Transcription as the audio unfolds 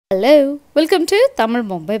Hello, welcome to Tamil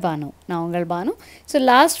Mumbai Banu. நான் உங்கள் Banu. So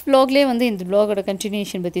last vlogலேயே வந்து இந்த vlogோட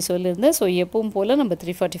கண்டினியூஷன் பற்றி சொல்லியிருந்தேன். ஸோ எப்பவும் போல் நம்ம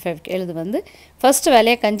 3:45 எழுது வந்து ஃபஸ்ட்டு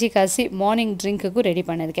வேலையாக கஞ்சி காசி மார்னிங் ட்ரிங்க்குக்கும் ரெடி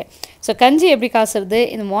பண்ணியிருக்கேன். ஸோ கஞ்சி எப்படி காசுறது,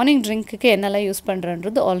 இந்த மார்னிங் ட்ரிங்க்குக்கு என்னெல்லாம் யூஸ்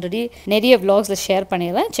பண்ணுறன்றது ஆல்ரெடி நிறைய vlogsல ஷேர்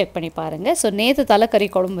பண்ணிடுறேன், செக் பண்ணி பாருங்கள். ஸோ நேற்று தலைக்கறி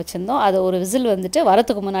குழம்பு வச்சுருந்தோம், அது ஒரு விசில் வந்துட்டு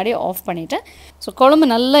வரத்துக்கு முன்னாடியே ஆஃப் பண்ணிவிட்டேன். ஸோ குழம்பு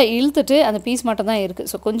நல்லா இழுத்துட்டு அந்த பீஸ் மட்டும் தான்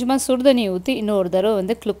இருக்குது. ஸோ கொஞ்சமாக சுடுதண்ணி ஊற்றி இன்னொரு தடவை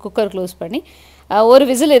வந்து குக்கர் க்ளோஸ் பண்ணி ஒரு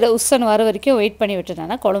விசில் இதை உஸ்ஸன் வர வரைக்கும் வெயிட் பண்ணி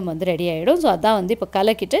விட்டுட்டேன்னா குழம்பு வந்து ரெடி ஆகிடும். ஸோ அதான் வந்து இப்போ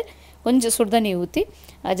கலக்கிட்டு கொஞ்சம் சுடுதண்ணி ஊற்றி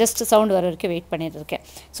ஜஸ்ட் சவுண்ட் வர வரைக்கும் வெயிட் பண்ணிட்டு இருக்கேன்.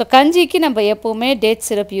 ஸோ கஞ்சிக்கு நம்ம எப்போவுமே டேட்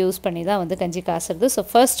சிரப் யூஸ் பண்ணி தான் வந்து கஞ்சி காசுறது. ஸோ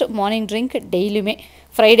ஃபர்ஸ்ட் மார்னிங் ட்ரிங்க் டெய்லியுமே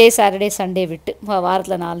ஃப்ரைடே சாட்டர்டே சண்டே விட்டு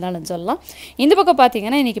வாரத்தில் 4 நாள்னு சொல்லலாம். இந்த பக்கம்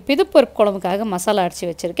பார்த்தீங்கன்னா இன்றைக்கி பிதுப்பருப்பு குழம்புக்காக மசாலா அரைச்சி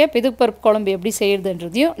வச்சுருக்கேன். பிதுப்பருப்பு குழம்பு எப்படி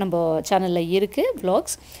செய்கிறதுன்றதையும் நம்ம சேனலில் இருக்குது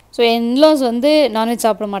vlogs. ஸோ என் இன்லாஸ் வந்து நான்வெஜ்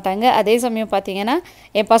சாப்பிட மாட்டாங்க. அதே சமயம் பார்த்தீங்கன்னா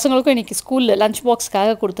என் பசங்களுக்கும் இன்றைக்கி ஸ்கூலில் லஞ்ச்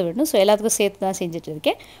பாக்ஸ்க்காக கொடுத்து விடணும். ஸோ எல்லாத்துக்கும் சேர்த்து தான் செஞ்சுட்டு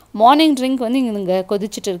இருக்கேன். மார்னிங் ட்ரிங்க் வந்து இங்கே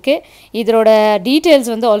கொதிச்சுட்டு இருக்கு. இதோட டீட்டெயில்ஸ்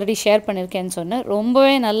வந்து ஆல்ரெடி ஷேர் பண்ணியிருக்கேன்னு சொன்னேன்.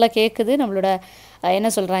 ரொம்பவே நல்லா கேட்குது. நம்மளோட என்ன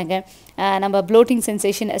சொல்கிறாங்க, நம்ம ப்ளோட்டிங்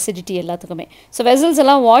சென்சேஷன் அசிடிட்டி எல்லாத்துக்குமே. ஸோ வெசல்ஸ்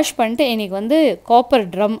எல்லாம் வாஷ் பண்ணிட்டு இன்றைக்கி வந்து காப்பர்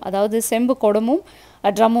ட்ரம், அதாவது செம்பு குடமும்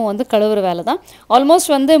ட்ரம்மும் வந்து கழுவுற வேலை தான்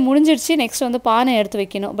ஆல்மோஸ்ட் வந்து முடிஞ்சிடுச்சு. நெக்ஸ்ட் வந்து பானை எடுத்து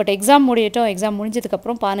வைக்கணும். பட் எக்ஸாம் எக்ஸாம்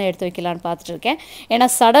முடிஞ்சதுக்கப்புறம் பானை எடுத்து வைக்கலான்னு பார்த்துட்டு இருக்கேன். ஏன்னா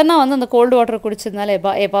சடனாக வந்து அந்த கோல்டு வாட்டர் குடிச்சதுனால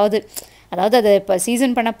எப்பாவது, அதாவது அது இப்போ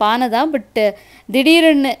சீசன் பண்ண பானை தான், பட்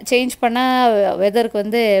திடீர்னு சேஞ்ச் பண்ணால் வெதருக்கு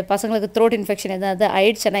வந்து பசங்களுக்கு த்ரோட் இன்ஃபெக்ஷன் எதாவது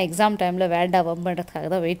ஆயிடுச்சுன்னா எக்ஸாம் டைமில் வேண்டாம் வம்புன்றதுக்காக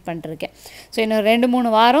தான் வெயிட் பண்ணிருக்கேன். ஸோ இன்னும்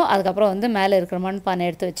 2-3 வாரம் அதுக்கப்புறம் வந்து மேலே இருக்கிற மண் பானை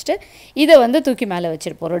எடுத்து வச்சுட்டு இதை வந்து தூக்கி மேலே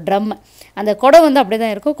வச்சுட்டு போகிறோம். ட்ரம், அந்த குடம் வந்து அப்படி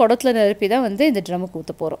தான் இருக்கும், குடத்தில் நிரப்பி தான் வந்து இந்த ட்ரம்முக்கு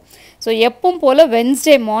ஊற்ற போகிறோம். ஸோ எப்பவும் போல்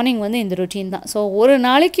வென்ஸ்டே மார்னிங் வந்து இந்த ரொட்டீன் தான். ஸோ ஒரு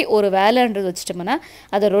நாளைக்கு ஒரு வேலைன்றது வச்சுட்டோம்னா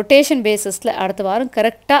அதை ரொட்டேஷன் பேசிஸில் அடுத்த வாரம்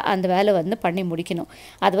கரெக்டாக அந்த வேலை வந்து பண்ணி முடிக்கணும்.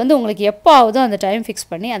 அது வந்து உங்களுக்கு எப்போ ஆகுதோ அந்த டைம் ஃபிக்ஸ்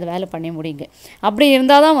பண்ணி அந்த வேலை பண்ணி முடியுங்க. அப்படி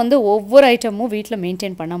இருந்தால் தான் வந்து ஒவ்வொரு ஐட்டமும் வீட்டில்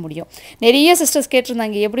மெயின்டைன் பண்ண முடியும். நிறைய சிஸ்டர்ஸ்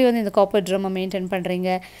கேட்டிருந்தாங்க, எப்படி வந்து இந்த காப்பர் ட்ரம்மை மெயின்டைன் பண்ணுறீங்க,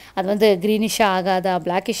 அது வந்து க்ரீனிஷாக ஆகாதா,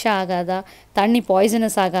 பிளாக்கிஷாக ஆகாதா, தண்ணி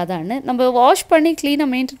பாய்சனஸ் ஆகாதான்னு. நம்ம வாஷ் பண்ணி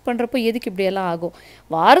க்ளீனாக மெயின்டைன் பண்ணுறப்போ எதுக்கு இப்படியெல்லாம் ஆகும்?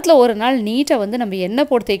 வாரத்தில் ஒரு நாள் நீட்டாக வந்து நம்ம என்ன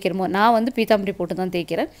போட்டு தேய்க்கிறோமோ, நான் வந்து பீத்தாம்பரி போட்டு தான்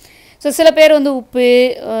தேய்க்கிறேன். ஸோ சில பேர் வந்து உப்பு,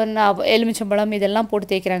 எலுமிச்சம்பழம் இதெல்லாம் போட்டு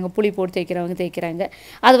தேய்க்கிறாங்க, புளி போட்டு தேய்க்கிறாங்க.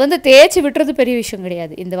 அது வந்து தேய்ச்சி விட்டுறது பெரிய விஷயம்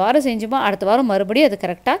கிடையாது. இந்த வாரம் செஞ்சுமா அடுத்த வாரம் மறுபடியும் அது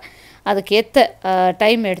கரெக்டாக அதுக்கேற்ற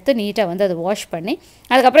டைம் எடுத்து நீட்டாக வந்து அதை வாஷ் பண்ணி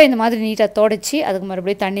அதுக்கப்புறம் இந்த மாதிரி நீட்டாக தொடச்சி அதுக்கு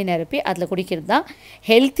மறுபடியும் தண்ணி நிரப்பி அதில் குடிக்கிறது தான்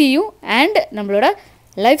ஹெல்த்தியும் அண்ட் நம்மளோட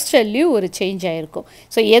லைஃப் ஸ்டைல்லையும் ஒரு சேஞ்ச் ஆகிருக்கும்.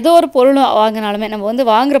 ஸோ ஏதோ ஒரு பொருள் வாங்கினாலுமே நம்ம வந்து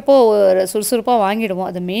வாங்குறப்போ ஒரு சுறுசுறுப்பாக வாங்கிடுவோம்,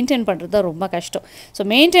 அதை மெயின்டைன் பண்ணுறது தான் ரொம்ப கஷ்டம். ஸோ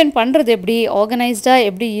மெயின்டைன் பண்ணுறது எப்படி, ஆர்கனைஸ்டாக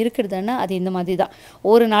எப்படி இருக்குதுன்னா அது இந்த மாதிரி தான்.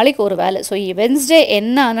 ஒரு நாளைக்கு ஒரு வேலை. ஸோ வென்ஸ்டே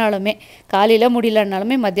என்ன ஆனாலுமே காலையில்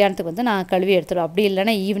முடியலன்னாலுமே மத்தியானத்துக்கு வந்து நான் கழுவி எடுத்துடுவேன். அப்படி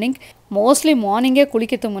இல்லைன்னா ஈவினிங், மோஸ்ட்லி மார்னிங்கே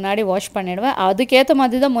குளிக்கிறதுக்கு முன்னாடி வாஷ் பண்ணிவிடுவேன். அதுக்கேற்ற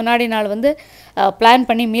மாதிரி தான் முன்னாடி நாள் வந்து பிளான்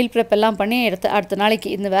பண்ணி மீல் ப்ரெப் எல்லாம் பண்ணி அடுத்த நாளைக்கு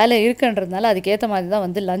இந்த வேலை இருக்குன்றதுனால அதுக்கேற்ற மாதிரி தான்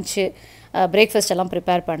வந்து லஞ்சு பிரேக்ஃபாஸ்ட் எல்லாம்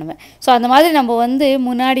ப்ரிப்பேர் பண்ணுவேன். ஸோ அந்த மாதிரி நம்ம வந்து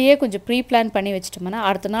முன்னாடியே கொஞ்சம் ப்ரீ பிளான் பண்ணி வச்சிட்டோம்னா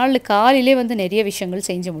அடுத்த நாள் காலையிலே வந்து நிறைய விஷயங்கள்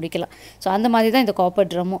செஞ்சு முடிக்கலாம். ஸோ அந்த மாதிரி தான் இந்த காப்பர்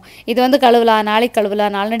ட்ரம்மும். இது வந்து கழுவலாம், நாளைக்கு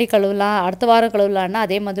கழுவலாம், நாளடி கழுவலாம், அடுத்த வாரம் கழுவலான்னா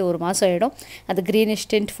அதே மாதிரி ஒரு மாதம் ஆகிடும். அது க்ரீனிஷ்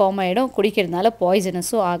டிண்ட் ஃபார்ம் ஆகிடும். குடிக்கிறதுனால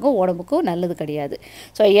பாய்சனஸும் ஆகும், உடம்புக்கும் நல்லது கிடையாது.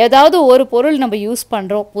 ஸோ ஏதாவது ஒரு பொருள் நம்ம யூஸ்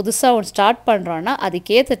பண்ணுறோம், புதுசாக ஒன்று ஸ்டார்ட் பண்ணுறோன்னா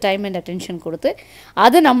அதுக்கேற்ற டைம் அண்ட் அட்டென்ஷன் கொடுத்து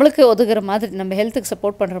அது நம்மளுக்கு ஒதுக்குற மாதிரி, நம்ம ஹெல்த்துக்கு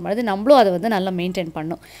சப்போர்ட் பண்ணுற மாதிரி நம்மளும் அதை வந்து நல்லா மெயின்டைன்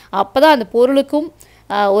பண்ணும். அப்போ தான் அந்த பொருளுக்கும்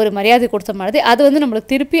ஒரு மரியாதை கொடுத்த மாதிரி அது வந்து நம்மளுக்கு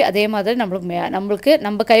திருப்பி அதே மாதிரி நம்மளுக்கு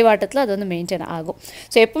நம்ம கைவாட்டத்தில் அது வந்து மெயின்டைன் ஆகும்.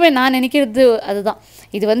 ஸோ எப்போவுமே நான் நினைக்கிறது அதுதான்.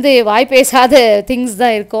 இது வந்து வாய் பேசாத திங்ஸ்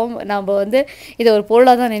தான் இருக்கும். நம்ம வந்து இதை ஒரு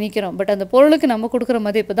பொருளாக தான் நினைக்கிறோம். பட் அந்த பொருளுக்கு நம்ம கொடுக்குற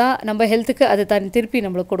மதிப்பு தான் நம்ம ஹெல்த்துக்கு அது திருப்பி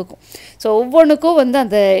நம்மளுக்கு கொடுக்கும். ஸோ ஒவ்வொன்றுக்கும் வந்து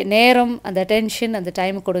அந்த நேரம், அந்த அட்டென்ஷன், அந்த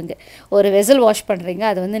டைம் கொடுங்க. ஒரு வெசல் வாஷ் பண்ணுறீங்க,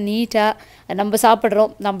 அது வந்து நீட்டாக நம்ம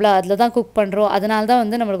சாப்பிட்றோம், நம்மள அதில் தான் குக் பண்ணுறோம், அதனால தான்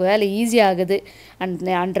வந்து நம்மளுக்கு வேலை ஈஸி ஆகுது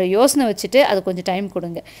அன்ற யோசனை வச்சுட்டு அது கொஞ்சம் டைம் கொடுங்க.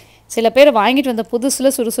 சில பேர் வாங்கிட்டு வந்த புதுசில்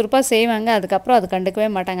சுறுசுறுப்பாக செய்வாங்க, அதுக்கப்புறம் அது கண்டுக்கவே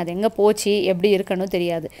மாட்டாங்க. அது எங்கே போச்சு, எப்படி இருக்கணும்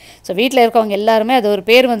தெரியாது. ஸோ வீட்டில் இருக்கவங்க எல்லாருமே அது ஒரு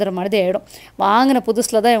பேர் வந்துடுற மாதிரி ஆகிடும். வாங்கின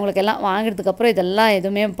புதுசில் தான் இவங்களுக்கு எல்லாம், வாங்கினதுக்கப்புறம் இதெல்லாம்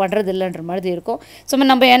எதுவுமே பண்ணுறது இல்லைன்ற மாதிரி இருக்கும். ஸோ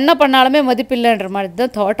நம்ம என்ன பண்ணாலுமே மதிப்பு இல்லைன்ற மாதிரி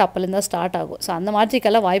தான் தாட் அப்போலேருந்து தான் ஸ்டார்ட் ஆகும். ஸோ அந்த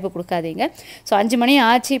மாதிரிக்கெல்லாம் வாய்ப்பு கொடுக்காதீங்க. ஸோ 5 மணி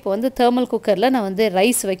ஆச்சு. இப்போ வந்து தெர்மல் குக்கரில் நான் வந்து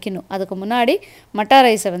ரைஸ் வைக்கணும். அதுக்கு முன்னாடி மட்டா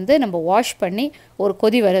ரைஸை வந்து நம்ம வாஷ் பண்ணி ஒரு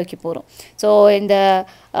கொதி வர வைக்க போகிறோம். ஸோ இந்த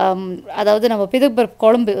அதாவது நம்ம பிதக்கு பருப்பு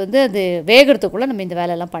குழம்பு வந்து அது வேகிறதுக்குள்ளே நம்ம இந்த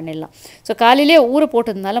வேலையெல்லாம் பண்ணிடலாம். ஸோ காலையிலே ஊற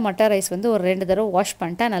போட்டதுனால மட்டா ரைஸ் வந்து ஒரு 2 தடவை வாஷ்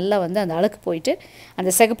பண்ணிட்டா நல்லா வந்து அந்த அழுக்கு போயிட்டு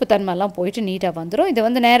அந்த சிகப்பு தன்மைலாம் போயிட்டு நீட்டாக வந்துடும். இதை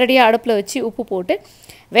வந்து நேரடியாக அடுப்பில் வச்சு உப்பு போட்டு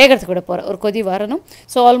வேகிறதுக்கு விட போகிறேன். ஒரு கொதி வரணும்.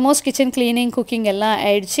 So almost kitchen cleaning cooking எல்லாம்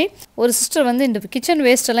ஆயிடுச்சு. ஒரு சிஸ்டர் வந்து இந்த கிச்சன்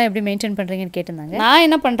வேஸ்ட்டெல்லாம் எப்படி மெயின்டைன் பண்ணுறீங்கன்னு கேட்டிருந்தாங்க. நான்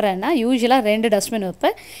என்ன பண்ணுறேன்னா யூஸ்வலாக 2 டஸ்ட்பின்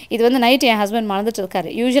வைப்பேன். இது வந்து நைட் என் ஹஸ்பண்ட் மறந்துட்டு இருக்காரு.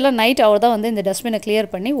 யூஸ்வலாக நைட் அவர் தான் வந்து இந்த டஸ்ட்பினை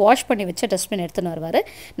கிளியர் பண்ணி வாஷ் பண்ணி வச்ச டஸ்ட்பின் எடுத்துன்னு வருவார்.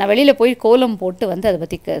 நான் வெளியில் போய் கோலம் போட்டு வந்து அதை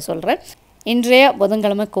பற்றி சொல்கிறேன். இன்றைய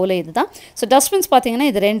புதன்கிழமை கோலை இது தான். ஸோ டஸ்ட்பின்ஸ் பார்த்தீங்கன்னா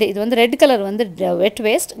இது 2. இது வந்து ரெட் கலர் வந்து வெட்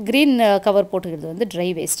வேஸ்ட், க்ரீன் கவர் போட்டுக்கிறது வந்து ட்ரை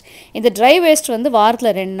வேஸ்ட். இந்த ட்ரை வேஸ்ட் வந்து வாரத்தில்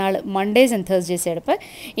 2 நாள் மண்டேஸ் அண்ட் தேர்ஸ்டேஸ் எடுப்பேன்.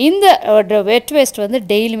 இந்த வெட் வேஸ்ட் வந்து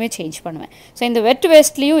டெய்லியுமே சேஞ்ச் பண்ணுவேன். ஸோ இந்த வெட்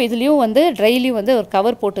வேஸ்ட்லேயும் இதுலேயும் வந்து ட்ரைலையும் வந்து ஒரு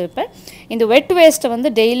கவர் போட்டு வைப்பேன். இந்த வெட் வேஸ்ட்டை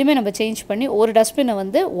வந்து டெய்லியுமே நம்ம சேஞ்ச் பண்ணி ஒரு டஸ்ட்பினை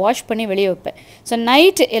வந்து வாஷ் பண்ணி வெளியே வைப்பேன். ஸோ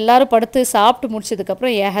நைட் எல்லோரும் படுத்து சாப்பிட்டு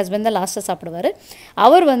முடிச்சதுக்கப்புறம் என் ஹஸ்பண்ட் தான் லாஸ்ட்டாக சாப்பிடுவார்.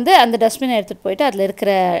 அவர் வந்து அந்த டஸ்ட்பினை எடுத்துகிட்டு போயிட்டு அதில்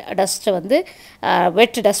இருக்கிற டஸ்ட்டை வந்து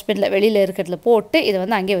வெட் டஸ்ட்பினில் வெளியில் இருக்கிறதுல போட்டு இதை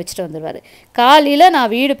வந்து அங்கேயே வச்சுட்டு வந்துடுவார். காலையில் நான்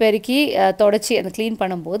வீடு பெருக்கி தொடச்சி அதை க்ளீன்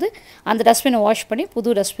பண்ணும்போது அந்த டஸ்ட்பினை வாஷ் பண்ணி புது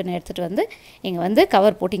டஸ்ட்பினை எடுத்துகிட்டு வந்து இங்கே வந்து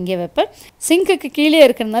கவர் போட்டு இங்கே வைப்பேன். சிங்க்குக்கு கீழே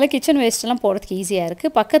இருக்கிறதுனால கிச்சன் வேஸ்ட்டெல்லாம் போடுறதுக்கு ஈஸியாக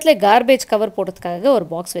இருக்குது. பக்கத்தில் கார்பேஜ் கவர் போடுறதுக்காக ஒரு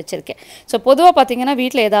பாக்ஸ் வச்சுருக்கேன். ஸோ பொதுவாக பார்த்தீங்கன்னா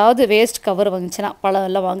வீட்டில் ஏதாவது வேஸ்ட் கவர் வந்துச்சுன்னா பழம்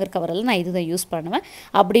எல்லாம் வாங்குற கவரெல்லாம் நான் இதுதான் யூஸ் பண்ணுவேன்.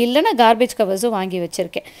 அப்படி இல்லைன்னா கார்பேஜ் கவர்ஸும் வாங்கி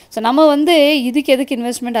வச்சுருக்கேன். ஸோ நம்ம வந்து இதுக்கு எதுக்கு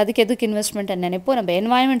இன்வெஸ்ட்மெண்ட் அதுக்கு எதுக்கு இன்வெஸ்ட்மெண்ட் நினைப்போம். நம்ம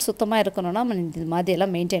என்வாயன்மெண்ட் சுத்தமாக இருக்கணும்னா நம்ம இது மாதிரி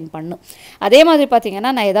எல்லாம் மெயின்டைன் பண்ணும். அதே மாதிரி பார்த்தீங்கன்னா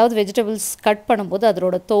நான் ஏதாவது வெஜிடபிள்ஸ் கட் பண்ணும்போது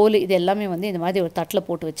அதோட தோல் இது எல்லாமே வந்து இந்த மாதிரி ஒரு தட்டில்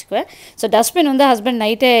போட்டு வச்சுக்குவேன். ஸோ டஸ்ட்பின் வந்து ஹஸ்பண்ட்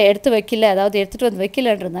நைட்டே எடுத்து வைக்கல, அதாவது எடுத்துகிட்டு வந்து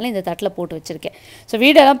வைக்கலன்றதுனால இந்த தட்டில் போட்டு வச்சுருக்கேன். ஸோ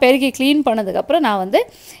வீடெல்லாம் பெருக்கி க்ளீன் பண்ணதுக்கப்புறம் நான் வந்து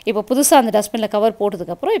இப்போ புதுசாக அந்த டஸ்ட்பினில் கவர்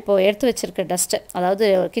போட்டதுக்கப்புறம் இப்போ எடுத்து வச்சுருக்க டஸ்ட்டு, அதாவது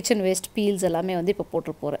கிச்சன் வேஸ்ட் பீல்ஸ் எல்லாமே வந்து இப்போ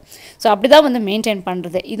போட்டு போகிறேன். ஸோ அப்படி தான் வந்து மெயின்டைன்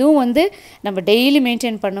பண்ணுறது. இதுவும் வந்து நம்ம டெய்லி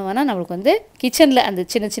மெயின்டைன் பண்ணுவோன்னா நம்மளுக்கு வந்து கிச்சனில் அந்த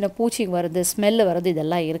சின்ன சின்ன பூச்சி வருது, ஸ்மெல்லு வருது,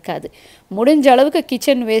 இதெல்லாம் இருக்காது. முடிஞ்ச அளவுக்கு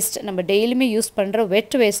கிச்சன் வேஸ்ட் நம்ம டெய்லியுமே யூஸ் பண்ணுற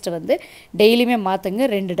வெட் வேஸ்ட்டை வந்து டெய்லியுமே மாற்றுங்க.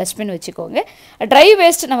 2 டஸ்ட்பின் வச்சுக்கோங்க. ட்ரை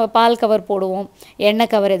வேஸ்ட் நம்ம பால் கவர் போடுவோம், எண்ணெய்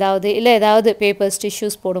கவர் ஏதாவது இல்லை ஏதாவது பேப்பர்ஸ்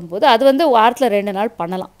டிஷ்யூஸ் போடும்போது அது வந்து வாரத்தில் 2 நாள்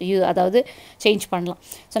பண்ணலாம், அதாவது சேஞ்ச் பண்ணலாம்.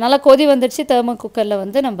 ஸோ நல்லா கொதி வந்துடுச்சு. தேர்மல் குக்கரில்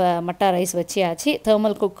வந்து நம்ம மட்டா ரைஸ் வச்சியாச்சு.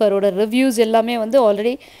 தேர்மல் குக்கரோட ரிவ்யூஸ் எல்லாமே வந்து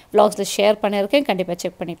ஆல்ரெடி வ்ளாக்ஸில் ஷேர் பண்ணியிருக்கேன். கண்டிப்பாக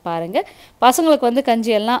செக் பண்ணி பாருங்கள். பசங்களுக்கு வந்து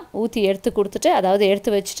கஞ்சி எல்லாம் ஊற்றி எடுத்து கொடுத்துட்டு, அதாவது எடுத்து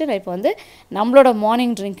வச்சுட்டு நான் இப்போ வந்து நம்மளோட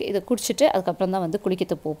மார்னிங் ட்ரிங்க் இதை குடிச்சிட்டு அதுக்கப்புறம் தான் வந்து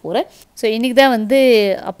குளிக்கத்து போகிறேன். ஸோ இன்றைக்கி தான் வந்து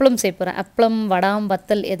அப்பளம் செய்ய போகிறேன். அப்பளம், வடாம்,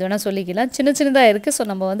 வத்தல் எது வேணால் சொல்லிக்கலாம். சின்ன சின்னதாக இருக்குது. ஸோ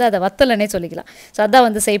நம்ம வந்து அதை வத்தலனே சொல்லிக்கலாம். ஸோ அதான்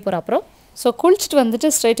வந்து செய்ய போகிறோம். அப்புறம் ஸோ குளிச்சுட்டு வந்துட்டு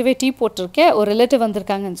ஸ்ட்ரைட்டாகவே டீ போட்டிருக்கேன். ஒரு ரிலேட்டிவ்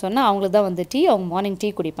வந்திருக்காங்கன்னு சொன்னால் அவங்களுக்கு தான் வந்து அவங்க மார்னிங் டீ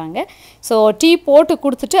குடிப்பாங்க. ஸோ டீ போட்டு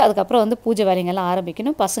கொடுத்துட்டு அதுக்கப்புறம் வந்து பூஜை வேலைங்கெல்லாம்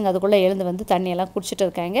ஆரம்பிக்கணும். பசங்க அதுக்குள்ளே எழுந்து வந்து தண்ணியெல்லாம் குடிச்சிட்டு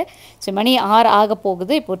இருக்காங்க. ஸோ மணி 6 ஆக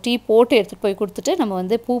போகுது. இப்போ டீ போட்டு எடுத்துகிட்டு போய் கொடுத்துட்டு நம்ம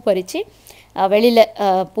வந்து பூ பறித்து வெளியில்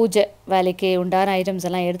பூஜை வேலைக்கு உண்டான ஐட்டம்ஸ்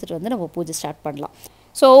எல்லாம் எடுத்துகிட்டு வந்து நம்ம பூஜை ஸ்டார்ட் பண்ணலாம்.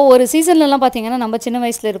 ஸோ ஒரு சீசன்லலாம் பார்த்திங்கன்னா நம்ம சின்ன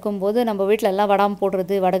வயசில் இருக்கும்போது நம்ம வீட்டில் எல்லாம் வடாம்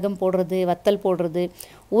போடுறது, வடகம் போடுறது, வத்தல் போடுறது,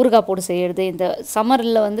 ஊறுகாய் போட்டு செய்கிறது, இந்த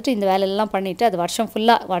சம்மரில் வந்துட்டு இந்த வேலையெல்லாம் பண்ணிவிட்டு அது வருஷம்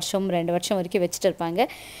ஃபுல்லாக 2 வருஷம் வரைக்கும் வச்சுட்டு இருப்பாங்க.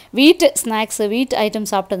 வீட்டு ஸ்நாக்ஸு, வீட்டு ஐட்டம்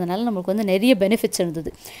சாப்பிட்டதுனால நம்மளுக்கு வந்து நிறைய பெனிஃபிட்ஸ்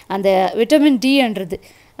இருந்தது. அந்த விட்டமின் டின்றது,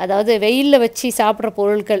 அதாவது வெயிலில் வச்சு சாப்பிட்ற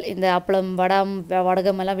பொருட்கள், இந்த அப்பளம்,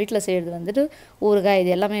 வடகம் எல்லாம் வீட்டில் செய்கிறது வந்துட்டு ஊறுகாய்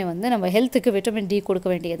இது எல்லாமே வந்து நம்ம ஹெல்த்துக்கு விட்டமின் டி கொடுக்க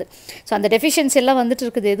வேண்டியது. ஸோ அந்த டெஃபிஷியன்சி எல்லாம் வந்துட்டு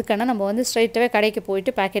இருக்குது. எதுக்கான நம்ம வந்து ஸ்ட்ரைட்டாகவே கடைக்கு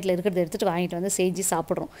போயிட்டு பேக்கெட்டில் இருக்கிறத எடுத்துகிட்டு வாங்கிட்டு வந்து செஞ்சு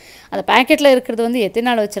சாப்பிட்றோம். அந்த பேக்கெட்டில் இருக்கிறது வந்து எத்தனை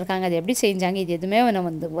நாள் வச்சுருக்காங்க, அது எப்படி செஞ்சாங்க, இது எதுவுமே நம்ம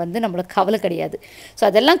வந்து நம்மளுக்கு கவலை கிடையாது. ஸோ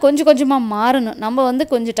அதெல்லாம் கொஞ்சம் கொஞ்சமாக மாறணும். நம்ம வந்து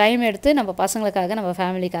கொஞ்சம் டைம் எடுத்து நம்ம பசங்களுக்காக, நம்ம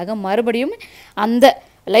ஃபேமிலிக்காக மறுபடியும் அந்த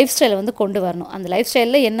லைஃப் ஸ்டைலை வந்து கொண்டு வரணும். அந்த லைஃப்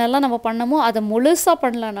ஸ்டைலில் என்னெல்லாம் நம்ம பண்ணமோ அதை முழுசாக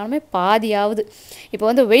பண்ணலான்னாலுமே பாதியாவது. இப்போ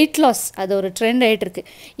வந்து வெயிட் லாஸ் அது ஒரு ட்ரெண்ட் ஆகிட்டுருக்கு.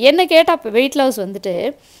 என்ன கேட்டால் இப்போ வெயிட் லாஸ் வந்துட்டு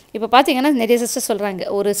இப்போ பார்த்தீங்கன்னா நிறைய சிஸ்டர் சொல்கிறாங்க,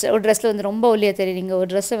 ஒரு ட்ரெஸ்ஸில் வந்து ரொம்ப ஒல்லியாக தெரியுறீங்க, ஒரு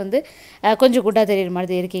ட்ரெஸ்ஸை வந்து கொஞ்சம் குட்டாக தெரியுற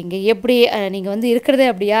மாதிரி இருக்கீங்க, எப்படி நீங்கள் வந்து இருக்கிறதே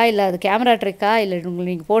அப்படியா, இல்லை அது கேமரா ட்ரிக்கா, இல்லை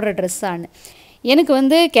நீங்கள் போடுற ட்ரெஸ்ஸான்னு. எனக்கு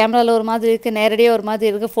வந்து கேமராவில் ஒரு மாதிரி இருக்குது, நேரடியாக ஒரு மாதிரி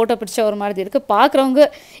இருக்குது, ஃபோட்டோ பிடிச்சா ஒரு மாதிரி இருக்குது, பார்க்குறவங்க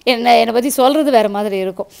என்னை பற்றி சொல்கிறது வேறு மாதிரி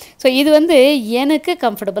இருக்கும். ஸோ இது வந்து எனக்கு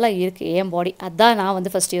கம்ஃபர்டபுளாக இருக்குது என் பாடி. அதுதான் நான்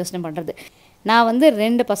வந்து ஃபஸ்ட்டு யோசனை பண்ணுறது. நான் வந்து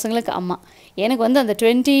 2 பசங்களுக்கு அம்மா. எனக்கு வந்து அந்த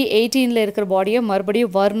 2018 இருக்கிற பாடியை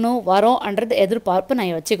மறுபடியும் வரோன்றது எதிர்பார்ப்பு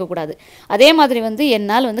நான் வச்சுக்கக்கூடாது. அதே மாதிரி வந்து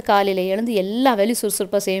என்னால் வந்து காலையில் எழுந்து எல்லா வேலையும்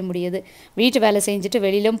சுறுசுறுப்பாக செய்ய முடியுது. வீட்டு வேலை செஞ்சுட்டு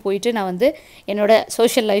வெளியிலும் போயிட்டு நான் வந்து என்னோடய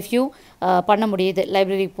சோஷியல் லைஃப்பையும் பண்ண முடியுது.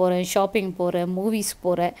 லைப்ரரிக்கு போகிறேன், ஷாப்பிங் போகிறேன், மூவிஸ்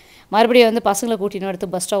போகிறேன், மறுபடியும் வந்து பசங்களை கூட்டின்னு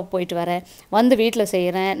எடுத்து பஸ் ஸ்டாப் போயிட்டு வரேன், வந்து வீட்டில்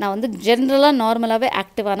செய்கிறேன். நான் வந்து ஜென்ரலாக நார்மலாகவே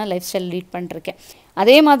ஆக்டிவான லைஃப் ஸ்டைல் லீட் பண்ணிருக்கேன்.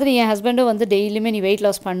 அதே மாதிரி என் ஹஸ்பண்டும் வந்து டெய்லியுமே நீ வெயிட்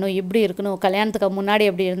லாஸ் பண்ணணும், இப்படி இருக்கணும், கல்யாணத்துக்கு முன்னாடி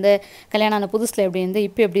எப்படி இருந்த, கல்யாணம் ஆன புதுசில் எப்படி இருந்து,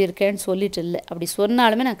 இப்போ எப்படி இருக்கேன்னு சொல்லிட்டு இல்லை. அப்படி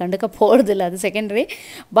சொன்னாலுமே நான் கண்டுக்க போகிறது இல்லை, அது செகண்டரி.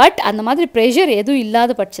 பட் அந்த மாதிரி ப்ரெஷர் எதுவும்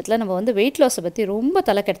இல்லாத பட்சத்தில் நம்ம வந்து வெயிட் லாஸை பற்றி ரொம்ப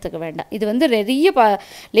தலைக்கெடுத்துக்க வேண்டாம். இது வந்து நிறைய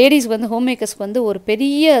லேடிஸ் வந்து ஹோம் மேக்கர்ஸ்க்கு வந்து ஒரு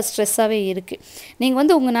பெரிய ஸ்ட்ரெஸ்ஸாகவே இருக்குது. நீங்கள்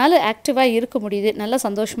வந்து உங்களால் ஆக்டிவாக இருக்க முடியுது, நல்லா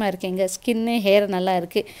சந்தோஷமாக இருக்கீங்க, ஸ்கின்னு ஹேர் நல்லா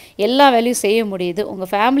இருக்குது, எல்லா வேலையும் செய்ய முடியுது, உங்கள்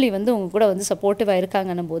ஃபேமிலி வந்து உங்கள் கூட வந்து சப்போர்ட்டிவாக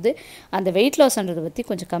இருக்காங்கன்னும் போது அந்த வெயிட் லாஸ்ன்றதை பற்றி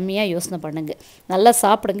கொஞ்சம் கம்மியாக யோசனை பண்ணுங்கள். நல்லா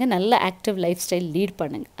சாப்பிடுங்க, நல்ல ஆக்டிவ் லைஃப் ஸ்டைல் லீட்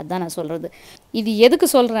பண்ணுங்கள். அதுதான் நான் சொல்கிறது. இது எதுக்கு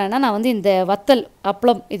சொல்கிறேன்னா, நான் வந்து இந்த வத்தல்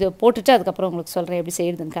அப்பளம் இது போட்டுட்டு அதுக்கப்புறம் உங்களுக்கு சொல்கிறேன் எப்படி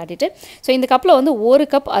செய்யுதுன்னு காட்டிட்டு. ஸோ இந்த கப்பில் வந்து 1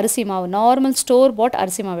 கப் அரிசி மாவு, நார்மல் ஸ்டோர் பாட்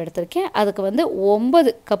அரிசி மாவு எடுத்திருக்கேன். அதுக்கு வந்து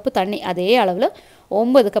 9 கப்பு தண்ணி, அதே அளவில்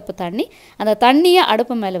 9 கப்பு தண்ணி. அந்த தண்ணியை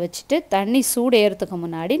அடுப்பு மேலே வச்சுட்டு தண்ணி சூடு ஏறத்துக்கு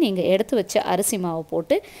முன்னாடி நீங்கள் எடுத்து வச்ச அரிசி மாவை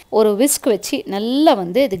போட்டு ஒரு விஸ்க் வச்சு நல்லா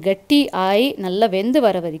வந்து இது கட்டி ஆகி நல்லா வெந்து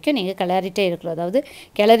வர வரைக்கும் நீங்கள் கிளறிட்டே இருக்கணும். அதாவது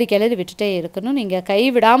கிளறி விட்டுட்டே இருக்கணும். நீங்கள் கை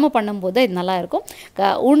விடாமல் பண்ணும்போது இது நல்லாயிருக்கும்,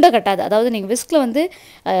 உண்டை கட்டாது. அதாவது நீங்கள் விஸ்கில் வந்து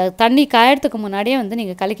தண்ணி காயறதுக்கு முன்னாடியே வந்து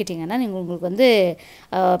நீங்கள் கலக்கிட்டிங்கன்னா உங்களுக்கு வந்து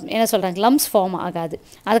என்ன சொல்கிறாங்க, லம்ஸ் ஃபார்ம் ஆகாது.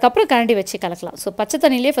 அதுக்கப்புறம் கரண்டி வச்சு கலக்கலாம். ஸோ பச்சை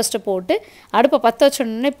தண்ணியிலே ஃபஸ்ட்டு போட்டு அடுப்பை பற்ற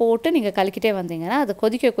வச்சோடனே போட்டு நீங்கள் கலக்கிட்டே வந்தீங்கன்னா அது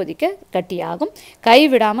கொதிக்க கட்டியாகும். கை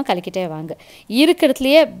விடாமல் கலக்கிட்டே வாங்க.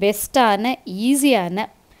 இருக்கிறதுலையே பெஸ்ட்டான ஈஸியான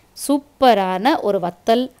சூப்பரான ஒரு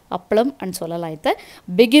வத்தல் அப்பளம் அண்ட் சொல்லலாம். இதை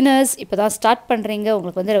பிகினர்ஸ் இப்போ தான் ஸ்டார்ட் பண்ணுறீங்க,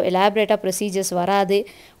 உங்களுக்கு வந்து எலாபரேட்டாக ப்ரொசீஜர்ஸ் வராது,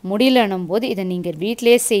 முடியலன்னும் போது இதை நீங்கள்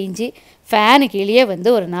வீட்டிலே செஞ்சு ஃபேனு கீழே வந்து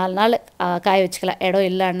ஒரு 4 நாள் காய வச்சுக்கலாம். இடம்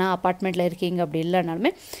இல்லைன்னா அப்பார்ட்மெண்ட்டில் இருக்கீங்க அப்படி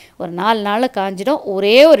இல்லைனாலுமே ஒரு 4 நாள் காஞ்சிடும்.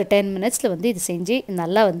 ஒரே ஒரு 10 மினிட்ஸில் வந்து இது செஞ்சு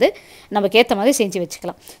நல்லா வந்து நமக்கு ஏற்ற மாதிரி செஞ்சு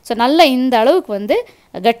வச்சுக்கலாம். ஸோ நல்லா இந்த அளவுக்கு வந்து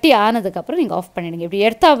கட்டி ஆனதுக்கப்புறம் நீங்கள் ஆஃப் பண்ணிடுங்க. இப்படி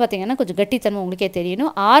எடுத்தால் பார்த்தீங்கன்னா கொஞ்சம் கட்டித்தன்மை உங்களுக்கே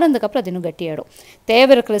தெரியணும். ஆறுனதுக்கப்புறம் அது இன்னும் கட்டியாயிடும்.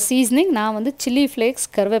 தேவை இருக்கிற சீசனிங் நான் வந்து சில்லி ஃப்ளேக்ஸ்,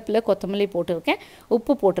 கருவேப்பிலை, கொத்தமல்லி போட்டிருக்கேன்,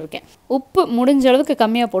 உப்பு போட்டிருக்கேன். உப்பு முடிஞ்ச அளவுக்கு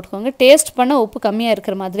கம்மியாக போட்டுக்கோங்க. டேஸ்ட் பண்ண உப்பு கம்மியாக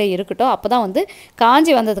இருக்கிற மாதிரியே இருக்கட்டும். அப்போ தான் வந்து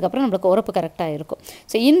காஞ்சி வந்ததுக்கப்புறம் நம்மளுக்கு உரப்பு கரெக்டாக இருக்கும்.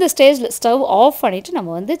 ஸோ இந்த ஸ்டேஜில் ஸ்டவ் ஆஃப் பண்ணிவிட்டு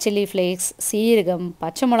நம்ம வந்து சில்லி ஃப்ளேக்ஸ், சீரகம்,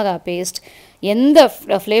 பச்சை மிளகா பேஸ்ட், எந்த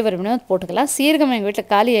ஃப்ளேவர் வேணும் போட்டுக்கலாம். சீரகம் எங்கள்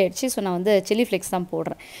வீட்டில் காலி ஆகிடுச்சு, ஸோ நான் வந்து சில்லி ஃப்ளேக்ஸ் தான்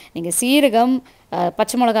போடுறேன். நீங்கள் சீரகம்,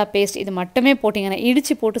 பச்சை மிளகா பேஸ்ட் இது மட்டுமே போட்டிங்கன்னா,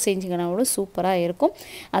 இடித்து போட்டு செஞ்சிங்கன்னா கூட சூப்பராக இருக்கும்.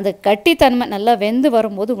 அந்த கட்டித்தன்மை நல்லா வெந்து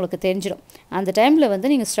வரும்போது உங்களுக்கு தெரிஞ்சிடும். அந்த டைமில் வந்து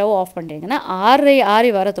நீங்கள் ஸ்டவ் ஆஃப் பண்ணிட்டீங்கன்னா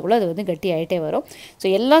ஆறி வரத்துக்குள்ளே அது வந்து கட்டி ஆகிட்டே வரும். ஸோ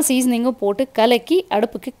எல்லா சீசனிங்கும் போட்டு கலக்கி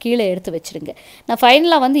அடுப்புக்கு கீழே எடுத்து வச்சுருங்க. நான்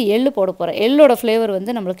ஃபைனலாக வந்து எள்ளு போட போகிறேன். எள்ளோட ஃப்ளேவர்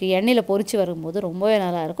வந்து நம்மளுக்கு எண்ணெயில் பொரிச்சு வரும்போது ரொம்பவே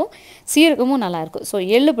நல்லாயிருக்கும், சீரகமும் நல்லாயிருக்கும். ஸோ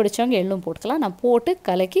எள்ளு பிடிச்சவங்க எள்ளும் போட்டுக்கலாம். நான் போட்டு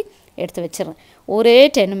கலக்கி எடுத்து வச்சிடுறேன். ஒரே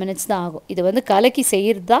 10 மினிட்ஸ் தான் ஆகும். இது வந்து கலக்கி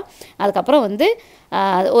செய்கிறது தான். அதுக்கப்புறம் வந்து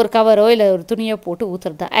ஒரு கவரோ இல்லை ஒரு துணியோ போட்டு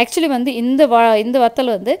ஊற்றுறது தான். ஆக்சுவலி வந்து இந்த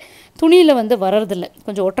வத்தல் வந்து துணியில் வந்து வர்றதில்லை,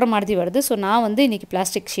 கொஞ்சம் ஒட்டுற மாதிரி வருது. ஸோ நான் வந்து இன்றைக்கி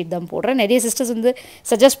பிளாஸ்டிக் ஷீட் தான் போடுறேன். நிறைய சிஸ்டர்ஸ் வந்து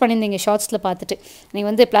சஜஸ்ட் பண்ணியிருந்தீங்க ஷார்ட்ஸில் பார்த்துட்டு, நீங்கள்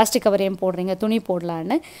வந்து பிளாஸ்டிக் கவர் ஏன் போடுறீங்க, துணி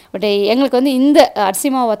போடலான்னு. பட் எங்களுக்கு வந்து இந்த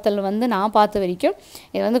அரிசி மாவு வத்தல் வந்து நான் பார்த்த வரைக்கும்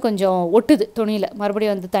இது வந்து கொஞ்சம் ஒட்டுது துணியில்.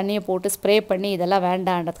 மறுபடியும் வந்து தண்ணியை போட்டு ஸ்ப்ரே பண்ணி இதெல்லாம்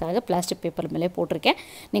வேண்டான்றதுக்காக பிளாஸ்டிக் பேப்பர் மேலே போட்டிருக்கேன்.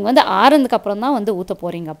 நீங்கள் வந்து ஆறுனதுக்கப்புறம் தான் வந்து ஊற்ற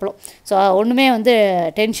போகிறீங்க அப்பளம். ஸோ ஒன்றுமே வந்து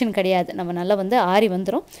டென்ஷன் கிடையாது. நம்ம நல்லா வந்து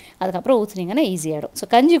வந்துடும். அதுக்கப்புறம் ஊற்றுனீங்கன்னா ஈஸியாகிடும். ஸோ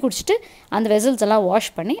கஞ்சி குடிச்சிட்டு அந்த வெசல்ஸ் எல்லாம்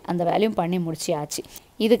வாஷ் பண்ணி அந்த வேலையும் பண்ணி முடிச்சியாச்சு.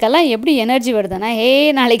 இதுக்கெல்லாம் எப்படி எனர்ஜி வருதுன்னா,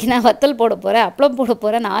 நாளைக்கு நான் வத்தல் போட போகிறேன், அப்பளம் போட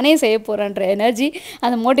போகிறேன், நானே செய்ய போகிறேன்ற எனர்ஜி,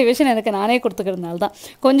 அந்த மோட்டிவேஷன் எனக்கு நானே கொடுத்துக்கிறதுனால தான்.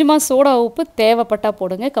 கொஞ்சமாக சோடா உப்பு தேவைப்பட்டால்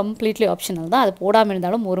போடுங்க, கம்ப்ளீட்லி ஆப்ஷனல் தான். அது போடாமல்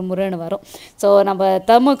இருந்தாலும் ஒரு முறைன்னு வரும். ஸோ நம்ம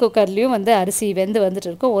தெர்மோ குக்கர்லேயும் வந்து அரிசி வந்துட்டு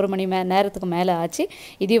இருக்கோம். 1 மணி நேரத்துக்கு மேலே ஆச்சு.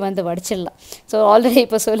 இதையும் வந்து வடிச்சிடலாம். ஸோ ஆல்ரெடி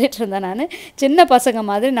இப்போ சொல்லிட்டு இருந்தேன் நான், சின்ன பசங்க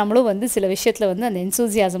மாதிரி நம்மளும் வந்து சில விஷயத்தில் வந்து அந்த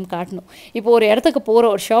என்சூசியாசம் காட்டணும். இப்போ ஒரு இடத்துக்கு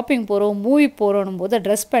போகிறோம், ஒரு ஷாப்பிங் போகிறோம், மூவி போகிறோம் போது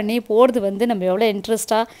ட்ரெஸ் பண்ணி போகிறது வந்து நம்ம எவ்வளோ இன்ட்ரெஸ்ட்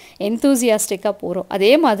என்தூசியாஸ்டிக்காக போகிறோம். அதே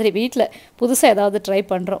மாதிரி வீட்டில் புதுசாக ஏதாவது ட்ரை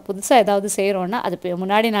பண்ணுறோம், புதுசாக ஏதாவது செய்கிறோன்னா அது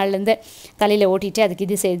முன்னாடி நாள்லேருந்தே தலையில் ஓட்டிகிட்டு அதுக்கு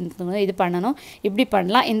இது செய்யணும், இது பண்ணணும், இப்படி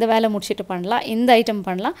பண்ணலாம், இந்த வேலை முடிச்சுட்டு பண்ணலாம், இந்த ஐட்டம்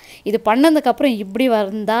பண்ணலாம், இது பண்ணதுக்கப்புறம் இப்படி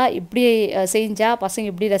வந்தால் இப்படி செஞ்சால்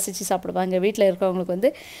பசங்க இப்படி ரசித்து சாப்பிடுவாங்க, வீட்டில் இருக்கிறவங்களுக்கு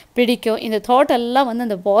வந்து பிடிக்கும். இந்த தாட் எல்லாம் வந்து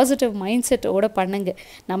அந்த பாசிட்டிவ் மைண்ட் செட்டோடு பண்ணுங்க.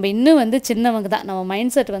 நம்ம இன்னும் வந்து சின்னவங்க தான். நம்ம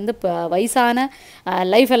மைண்ட் செட் வந்து இப்போ வயசான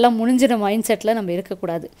லைஃப் எல்லாம் முடிஞ்சிட மைண்ட் செட்டில் நம்ம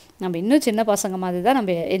இருக்கக்கூடாது. நம்ம இன்னும் சின்ன பசங்க மாதிரி தான்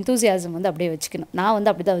நம்ம என்தூசியாசம் வந்து அப்படியே வச்சுக்கணும். நான் வந்து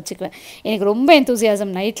அப்படி தான் வச்சுக்குவேன். எனக்கு ரொம்ப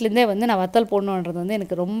என்தூசியாசம் நைட்லேருந்தே வந்து நான் வத்தல் போடணுன்றது வந்து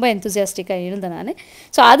எனக்கு ரொம்ப என்தூசியாஸ்டிக்காக இருந்தேன் நான்.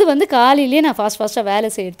 ஸோ அது வந்து காலையிலேயே நான் ஃபாஸ்ட்டாக வேலை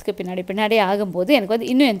செய்கிறதுக்கு பின்னாடி ஆகும்போது எனக்கு வந்து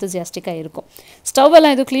இன்னும் என்தூசியாஸ்டிக்காக இருக்கும். ஸ்டவ்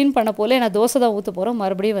எல்லாம் எதுவும் க்ளீன் பண்ண போல நான் தோசை தான் ஊற்ற போகிறோம்,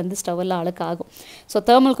 மறுபடியும் வந்து ஸ்டவ் எல்லாம் அழுக்காகும். ஸோ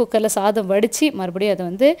தெர்மல் குக்கரில் சாதம் வடித்து மறுபடியும் அதை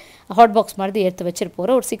வந்து ஹாட் பாக்ஸ் மாதிரி எடுத்து வச்சுட்டு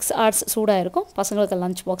போகிறேன். ஒரு 6 hours சூடாக இருக்கும். பசங்களுக்கு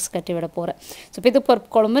லஞ்ச் பாக்ஸ் கட்டி விட போகிறேன். ஸோ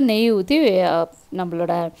பித்தப்பருப்பு குழம்பு நெய் ஊற்றி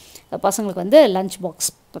நம்மளோட பசங்களுக்கு வந்து லஞ்ச்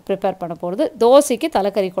பாக்ஸ் ப்ரிப்பேர் பண்ண போகிறது. தோசைக்கு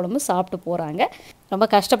தலைக்கறி குழம்பு சாப்பிட்டு போகிறாங்க. ரொம்ப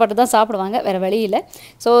கஷ்டப்பட்டு தான் சாப்பிடுவாங்க, வேறு வழியில்.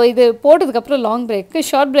 ஸோ இது போட்டதுக்கப்புறம் லாங் பிரேக்கு.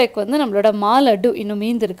 ஷார்ட் பிரேக் வந்து நம்மளோட லட்டு இன்னும்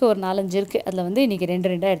மீந்து இருக்குது, ஒரு 4-5 இருக்குது. அதில் வந்து இன்றைக்கி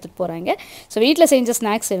 2 எடுத்துகிட்டு போகிறாங்க. ஸோ வீட்டில் செஞ்ச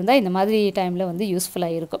ஸ்நாக்ஸ் இருந்தால் இந்த மாதிரி டைமில் வந்து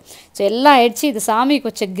யூஸ்ஃபுல்லாக இருக்கும். ஸோ எல்லாம் ஆயிடுச்சு. இது சாமிக்கு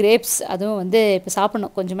வச்ச கிரேப்ஸ், அதுவும் வந்து இப்போ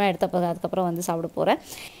சாப்பிடணும், கொஞ்சமாக எடுத்த அதுக்கப்புறம் வந்து சாப்பிட போகிறேன்.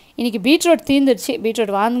 இன்றைக்கி பீட்ரூட் தீர்ந்துடுச்சு.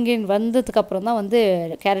 பீட்ரூட் வந்ததுக்கப்புறம் தான் வந்து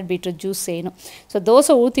கேரட் பீட்ரூட் ஜூஸ் செய்யணும். ஸோ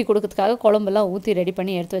தோசை ஊற்றி கொடுக்கறதுக்காக குழம்பெல்லாம் ஊற்றி ரெடி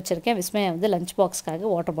பண்ணி எடுத்து வச்சுருக்கேன். விஸ்மயா வந்து lunch பாக்ஸ்க்காக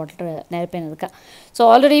water bottle நிரப்பினதுக்கா. So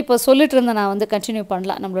already இப்போ சொல்லிட்டு இருந்தேன், நான் வந்து கண்டினியூ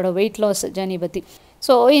பண்ணலாம் நம்மளோட வெயிட் லாஸ் ஜர்னி பற்றி.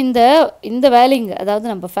 ஸோ இந்த வேலைங்க, அதாவது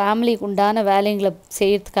நம்ம ஃபேமிலிக்கு உண்டான வேலைங்களை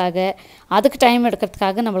செய்கிறதுக்காக, அதுக்கு டைம்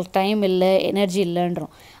எடுக்கிறதுக்காக நம்மளுக்கு டைம் இல்லை, எனர்ஜி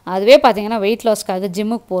இல்லைன்றோம். அதுவே பார்த்திங்கன்னா வெயிட் லாஸ்க்காக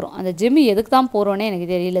ஜிம்முக்கு போகிறோம். அந்த ஜிம் எதுக்கு தான் போகிறோன்னே எனக்கு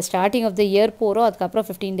தெரியல. ஸ்டார்டிங் ஆஃப் த இயர் போகிறோம், அதுக்கப்புறம்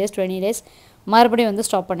 15 days 20 days மறுபடியும் வந்து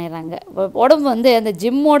ஸ்டாப் பண்ணிடுறாங்க. உடம்பு வந்து அந்த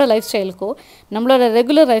ஜிம்மோட லைஃப் ஸ்டைலுக்கும் நம்மளோட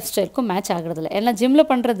ரெகுலர் லைஃப் ஸ்டைலுக்கும் மேட்ச் ஆகிறதில்ல. ஏன்னா ஜிம்மில்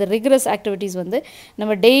பண்ணுறது ரிகரஸ் ஆக்டிவிட்டீஸ் வந்து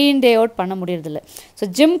நம்ம டே இன் டே அவுட் பண்ண முடியறதில்ல. ஸோ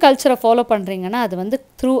ஜிம் கல்ச்சரை ஃபாலோ பண்ணுறீங்கன்னா அது வந்து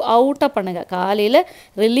த்ரூ அவுட்டாக பண்ணுங்கள். காலையில்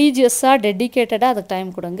ரிலீஜியஸாக டெடிக்கேட்டடாக அதுக்கு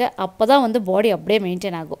டைம் கொடுங்க. அப்போ தான் வந்து பாடி அப்படியே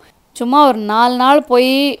மெயின்டைன் ஆகும். சும்மா ஒரு 4 நாள்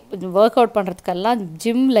போய் work out பண்ணுறதுக்கெல்லாம்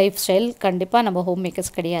gym life style கண்டிப்பாக நம்ம ஹோம்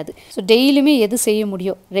மேக்கர்ஸ் கிடையாது. ஸோ டெய்லியுமே எது செய்ய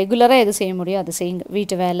முடியும், ரெகுலராக எது செய்ய முடியும் அதை செய்யுங்க.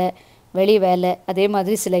 வீட்டு வேலை, வெளி வேலை, அதே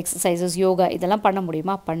மாதிரி சில எக்ஸசைசஸ், யோகா, இதெல்லாம் பண்ண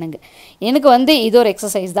முடியுமா பண்ணுங்கள். எனக்கு வந்து இது ஒரு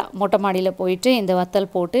எக்ஸசைஸ் தான். மொட்டை மாடியில் போயிட்டு இந்த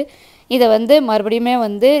வத்தல் போட்டு இதை வந்து மறுபடியுமே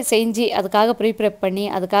வந்து செஞ்சு அதுக்காக ப்ரிப்பேர் பண்ணி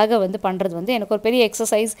அதுக்காக வந்து பண்ணுறது வந்து எனக்கு ஒரு பெரிய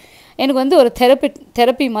எக்ஸசைஸ். எனக்கு வந்து ஒரு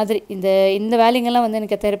தெரப்பி மாதிரி. இந்த வேலைங்கள்லாம் வந்து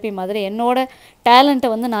எனக்கு தெரப்பி மாதிரி. என்னோடய டேலண்ட்டை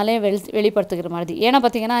வந்து நானே வெளிப்படுத்துக்கிற மாதிரி. ஏன்னா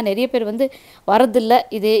பார்த்திங்கன்னா நிறைய பேர் வந்து வரதில்லை.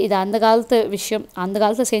 இது அந்த காலத்து விஷயம், அந்த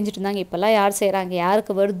காலத்தில் செஞ்சுட்டு இருந்தாங்க. இப்போல்லாம் யார் செய்கிறாங்க,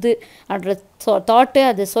 யாருக்கு வருது அப்படின்ற தாட்டு,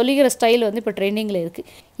 அது சொல்லிக்கிற ஸ்டைல் வந்து இப்போ ட்ரெண்டிங்கில் இருக்குது.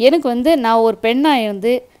 எனக்கு வந்து நான் ஒரு பெண்ணாக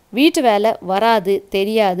இருந்து வீட்டு வேலை வராது,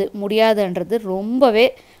 தெரியாது, முடியாதுன்றது ரொம்பவே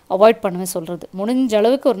அவாய்ட் பண்ணுவேன் சொல்கிறது. முடிஞ்ச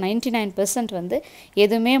அளவுக்கு ஒரு 99% வந்து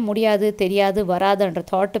எதுவுமே முடியாது, தெரியாது, வராதுன்ற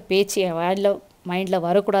தாட்டு பேச்சு என் மைண்டில்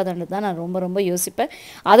வரக்கூடாதுன்றது தான் நான் ரொம்ப ரொம்ப யோசிப்பேன்.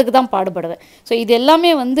 அதுக்கு தான் பாடுபடுவேன். ஸோ இது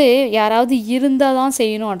எல்லாமே வந்து யாராவது இருந்தால் தான்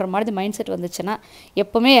செய்யணுன்ற மாதிரி மைண்ட் செட் வந்துச்சுன்னா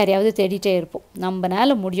எப்போவுமே யாரையாவது தேடிட்டே இருப்போம்.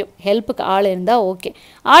 நம்மளால முடியும், ஹெல்ப்புக்கு ஆள் இருந்தால் ஓகே,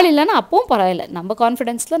 ஆள் இல்லைன்னா அப்பவும் பரவாயில்ல, நம்ம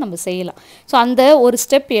கான்ஃபிடென்ஸில் நம்ம செய்யலாம். ஸோ அந்த ஒரு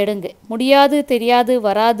ஸ்டெப் எடுங்க. முடியாது, தெரியாது,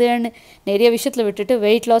 வராதுன்னு நிறைய விஷயத்தில் விட்டுட்டு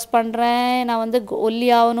வெயிட் லாஸ் பண்ணுறேன், நான் வந்து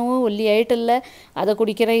ஒல்லி ஆகணும், ஒல்லி ஆகிட்டு இல்லை, அதை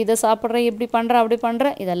குடிக்கிறேன், இதை சாப்பிட்றேன், இப்படி பண்ணுறேன், அப்படி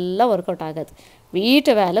பண்ணுறேன், இதெல்லாம் ஒர்க் அவுட் ஆகாது.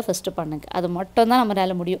 வீட்டு வேலை ஃபஸ்ட்டு பண்ணுங்க. அது மட்டும்தான்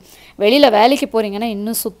நம்மளால முடியும். வெளியில் வேலைக்கு போகிறீங்கன்னா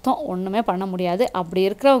இன்னும் சுத்தம் ஒன்றுமே பண்ண முடியாது. அப்படி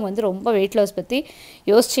இருக்கிறவங்க வந்து ரொம்ப வெயிட் லாஸ் பற்றி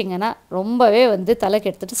யோசிச்சிங்கன்னா ரொம்பவே வந்து தலைக்கு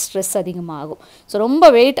எடுத்துகிட்டு ஸ்ட்ரெஸ் அதிகமாகும். ஸோ ரொம்ப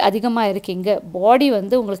வெயிட் அதிகமாக இருக்கீங்க, பாடி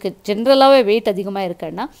வந்து உங்களுக்கு ஜென்ரலாகவே வெயிட் அதிகமாக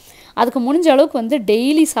இருக்குன்னா அதுக்கு முடிஞ்ச அளவுக்கு வந்து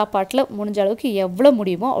டெய்லி சாப்பாட்டில் முடிஞ்ச அளவுக்கு எவ்வளோ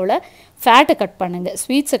முடியுமோ அவ்வளோ ஃபேட்டை கட் பண்ணுங்கள்,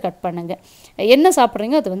 ஸ்வீட்ஸை கட் பண்ணுங்கள். என்ன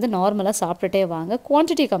சாப்பிட்றீங்க அது வந்து நார்மலாக சாப்பிட்டுட்டே வாங்க,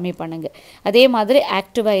 குவான்டிட்டி கம்மி பண்ணுங்கள். அதே மாதிரி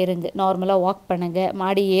ஆக்டிவாக இருங்க, நார்மலாக வாக் பண்ணுங்கள்,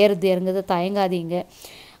 மாடி ஏறுது இறங்குது தயங்காதீங்க.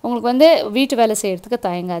 உங்களுக்கு வந்து வீட்டு வேலை செய்கிறதுக்கு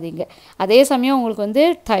தயங்காதீங்க. அதே சமயம் உங்களுக்கு வந்து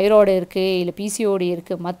தைராய்டு இருக்குது, இல்லை பிசிஓடி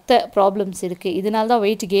இருக்குது, மற்ற ப்ராப்ளம்ஸ் இருக்குது, இதனால தான்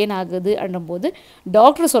வெயிட் கெயின் ஆகுது அப்படின்போது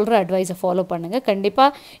டாக்டர் சொல்கிற அட்வைஸை ஃபாலோ பண்ணுங்கள்.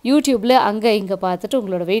 கண்டிப்பாக யூடியூப்பில் அங்கே இங்கே பார்த்துட்டு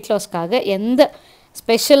உங்களோட வெயிட் லாஸ்க்காக எந்த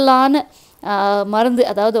ஸ்பெஷலான மருந்து,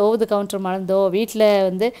 அதாவது ஓவர் த கவுண்டர் மருந்தோ, வீட்டில்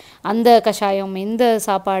வந்து அந்த கஷாயம், இந்த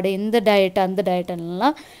சாப்பாடு, இந்த டயட், அந்த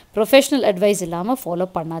டயட்டெல்லாம் ப்ரொஃபஷ்னல் அட்வைஸ் இல்லாமல் ஃபாலோ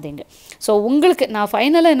பண்ணாதீங்க. ஸோ உங்களுக்கு நான்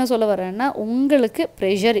ஃபைனலாக என்ன சொல்ல வரேன்னா, உங்களுக்கு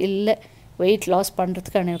ப்ரெஷர் இல்லை வெயிட் லாஸ்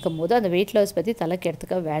பண்ணுறதுக்கான இருக்கும்போது அந்த வெயிட் லாஸ் பற்றி தலைக்கு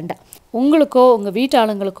எடுத்துக்க வேண்டாம். உங்களுக்கோ உங்கள் வீட்டு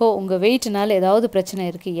ஆளுங்களுக்கோ உங்கள் வெயிட்னால ஏதாவது பிரச்சனை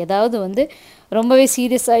இருக்குது, ஏதாவது வந்து ரொம்பவே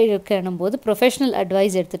சீரியஸாக இருக்கணும் போது ப்ரொஃபஷ்னல்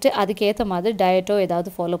அட்வைஸ் எடுத்துகிட்டு அதுக்கேற்ற மாதிரி டயட்டோ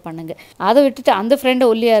ஏதாவது ஃபாலோ பண்ணுங்கள். அதை விட்டுட்டு அந்த ஃப்ரெண்டு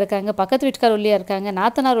ஒல்லியாக இருக்காங்க, பக்கத்து வீட்டுக்கார் ஒல்லியாக இருக்காங்க,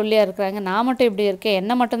 நாத்தனார் ஒல்லியாக இருக்கிறாங்க, நான் மட்டும் இப்படி இருக்கேன்,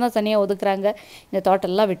 என்னை மட்டும்தான் தனியாக ஒதுக்குறாங்க, இந்த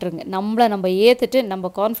தாட்டெல்லாம் விட்டுருங்க. நம்ம ஏற்றுட்டு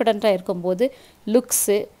நம்ம கான்ஃபிடென்ட்டாக இருக்கும்போது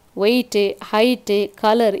லுக்ஸு, வெயிட்டு, ஹைட்டு,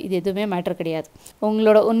 கலர் இது எதுவுமே மேட்டர் கிடையாது.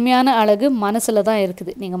 உங்களோட உண்மையான அழகு மனசில் தான்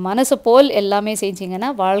இருக்குது. நீங்கள் மனசு போல் எல்லாமே செஞ்சீங்கன்னா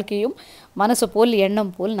வாழ்க்கையும் மனசு போல்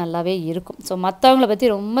எண்ணம் போல் நல்லாவே இருக்கும். ஸோ மற்றவங்கள பற்றி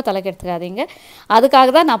ரொம்ப தலைக்கெடுத்துக்காதீங்க.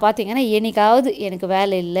 அதுக்காக தான் நான் பார்த்தீங்கன்னா என்னைக்காவது எனக்கு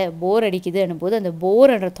வேலை இல்லை, போர் அடிக்குது போது அந்த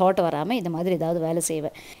போர்ன்ற தாட் வராமல் இந்த மாதிரி ஏதாவது வேலை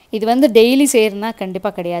செய்வேன். இது வந்து டெய்லி செய்கிறேன்னா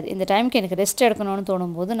கண்டிப்பாக கிடையாது. இந்த டைமுக்கு எனக்கு ரெஸ்ட் எடுக்கணும்னு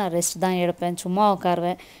தோணும் போது நான் ரெஸ்ட் தான் எடுப்பேன். சும்மா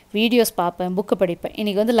உட்காருவேன், வீடியோஸ் பார்ப்பேன், புக்கு படிப்பேன்.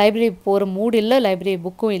 இன்றைக்கி வந்து லைப்ரரி போகிற மூடு இல்லை, லைப்ரரி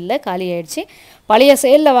புக்கும் இல்லை, காலி ஆகிடுச்சு. பழைய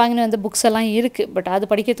சேலில் வாங்கின வந்து புக்ஸ் எல்லாம் இருக்குது, பட் அது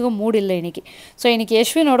படிக்கிறதுக்கும் மூடு இல்லை இன்றைக்கி. ஸோ இன்றைக்கி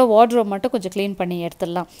யஷ்வினோட வார்ட்ரோப் மட்டும் கொஞ்சம் க்ளீன் பண்ணி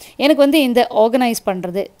எடுத்துடலாம். எனக்கு வந்து இந்த ஆர்கனைஸ்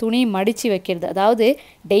பண்ணுறது, துணி மடித்து வைக்கிறது, அதாவது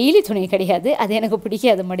டெய்லி துணி கிடையாது, அது எனக்கு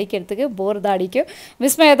பிடிக்காது மடிக்கிறதுக்கு, போர் தான் அடிக்கும்.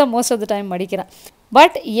 விஸ்மயா தான் most of the time மடிக்கிறேன்.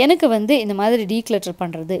 But எனக்கு வந்து இந்த மாதிரி டீக்ளட்டர்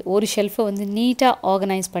பண்ணுறது, ஒரு ஷெல்ஃபை வந்து நீட்டாக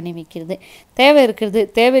ஆர்கனைஸ் பண்ணி வைக்கிறது, தேவை இருக்கிறது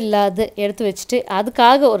தேவையில்லாத எடுத்து வச்சுட்டு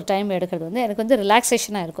அதுக்காக ஒரு டைம் எடுக்கிறது வந்து எனக்கு வந்து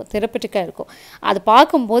ரிலாக்ஸேஷனாக இருக்கும், தெரப்பட்டிக்காக இருக்கும். அது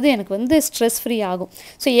பார்க்கும்போது எனக்கு வந்து ஸ்ட்ரெஸ் ஃப்ரீ ஆகும்.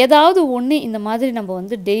 ஸோ ஏதாவது ஒன்று இந்த மாதிரி நம்ம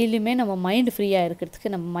வந்து டெய்லியுமே நம்ம மைண்டு ஃப்ரீயாக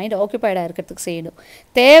இருக்கிறதுக்கு, நம்ம மைண்ட் ஆக்குப்பைடாக இருக்கிறதுக்கு செய்யணும்.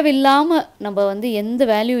 தேவையில்லாமல் நம்ம வந்து எந்த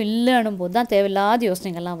வேல்யூ இல்லைன்னும் போது தான் தேவையில்லாத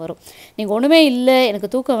யோசனைகள்லாம் வரும். நீங்கள் ஒன்றுமே இல்லை,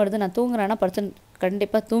 எனக்கு தூக்கம் வருது, நான் தூங்குறேன்னா படுத்து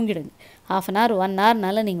கண்டிப்பாக தூங்கிடுங்க. 1/2 hour 1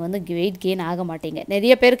 hourனால நீங்கள் வந்து வெயிட் கெயின் ஆக மாட்டீங்க.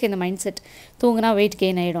 நிறைய பேருக்கு இந்த மைண்ட் செட், தூங்கினா வெயிட்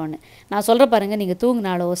கெயின் ஆகிடும்னு. நான் சொல்கிற பாருங்கள், நீங்கள்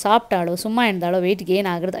தூங்கினாலோ சாப்பிட்டாலோ சும்மா இருந்தாலோ வெயிட் கெயின்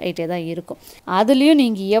ஆகிறது ஆகிட்டே தான் இருக்கும். அதுலேயும்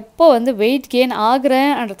நீங்கள் எப்போ வந்து வெயிட் கெயின்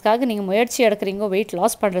ஆகுறேன்றதுக்காக நீங்கள் முயற்சி எடுக்கிறீங்கோ வெயிட்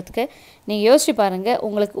லாஸ் பண்ணுறதுக்கு, நீங்கள் யோசிச்சு பாருங்கள்,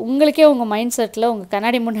 உங்களுக்கே உங்கள் மைண்ட் செட்டில் உங்கள்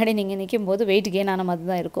கண்ணாடி முன்னாடி நீங்கள் நிற்கும் போது வெயிட் கெயின் ஆன மாதிரி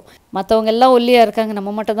தான் இருக்கும். மற்றவங்க எல்லாம் ஒல்லியாக இருக்காங்க,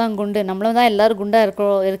 நம்ம மட்டும் தான் குண்டு, நம்மளும் தான் எல்லோரும் குண்டாக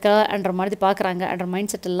இருக்கான்ற மாதிரி பார்க்குறாங்கன்ற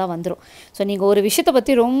மைண்ட் செட் எல்லாம் வந்துடும். ஸோ நீங்கள் ஒரு விஷயத்தை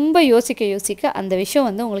பற்றி ரொம்ப யோசிக்க அந்த விஷயம்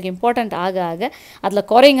வந்து உங்களுக்கு இம்பார்ட்டண்ட் ஆக அதில்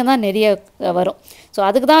குறைங்க தான் நிறைய வரும். ஸோ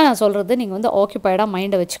அதுக்கு தான் நான் சொல்கிறது, நீங்கள் வந்து ஆக்குப்பைடாக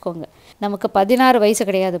மைண்டை வச்சுக்கோங்க. நமக்கு 16 வயசு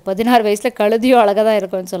கிடையாது, 16 வயசில் கழுதியும் அழகாக தான்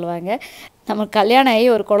இருக்கும்னு சொல்லுவாங்க. நமக்கு கல்யாணம் ஆகி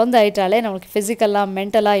ஒரு குழந்தை ஆகிட்டாலே நம்மளுக்கு ஃபிசிக்கலாக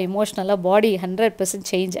மென்டலாக எமோஷ்னலாக பாடி 100%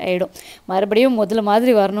 சேஞ்ச் ஆகிடும். மறுபடியும் முதல்ல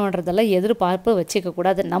மாதிரி வரணுன்றதெல்லாம் எதிர்பார்ப்பு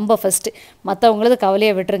வச்சுக்கக்கூடாது. நம்ம ஃபஸ்ட்டு மற்றவங்களது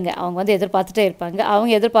கவலையை விட்டுருங்க. அவங்க வந்து எதிர்பார்த்துட்டே இருப்பாங்க.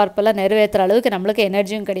 அவங்க எதிர்பார்ப்பெல்லாம் நிறைவேற்றுற அளவுக்கு நம்மளுக்கு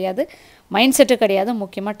எனர்ஜியும் கிடையாது, மைண்ட் செட்டும் கிடையாது,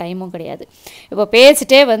 முக்கியமாக டைமும் கிடையாது. இப்போ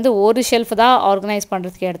பேசிட்டே வந்து ஒரு ஷெல்ஃப் தான் ஆர்கனைஸ்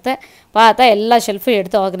பண்ணுறதுக்கு எடுத்தேன், பார்த்தா எல்லா ஷெல்ஃபும்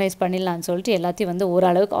எடுத்து ஆர்கனைஸ் பண்ணிடலான்னு சொல்லிட்டு எல்லாத்தையும் வந்து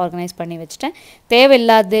ஓரளவுக்கு ஆர்கனைஸ் பண்ணி வச்சுட்டேன்.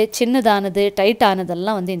 தேவையில்லாது சின்னதானது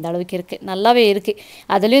டைட்டானதெல்லாம் வந்து இந்த அளவுக்கு இருக்குது, நல்லாவே இருக்குது.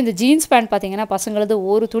 அதுலேயும் இந்த ஜீன்ஸ் பேண்ட் பார்த்திங்கன்னா பசங்களது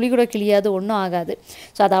ஒரு துளி கூட கிளியாது, ஒன்றும் ஆகாது.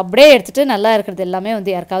 ஸோ அதை அப்படியே எடுத்துகிட்டு நல்லா இருக்கிறது எல்லாமே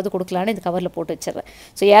வந்து யாருக்காவது கொடுக்கலான்னு இந்த கவரில் போட்டு வச்சிடுறேன்.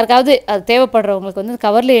 ஸோ யாருக்காவது அது தேவைப்படுறவங்களுக்கு வந்து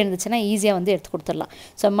கவரில் இருந்துச்சுன்னா ஈஸியாக வந்து எடுத்து கொடுத்துடலாம்.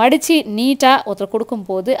 ஸோ மடித்து நீட்டாக ஒருத்தர்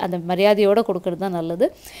கொடுக்கும்போது அந்த மரியாதையோடு கொடுக்குறது தான் நல்லது.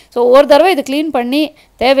 ஸோ ஒரு தடவை இது க்ளீன் பண்ணி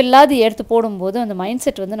தேவையில்லாது எடுத்து போடும்போது அந்த மைண்ட்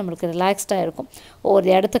செட் வந்து நம்மளுக்கு ரிலாக்ஸ்டாக இருக்கும். ஒரு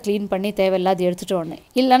இடத்த க்ளீன் பண்ணி தேவையில்லாது எடுத்துகிட்டு ஒன்று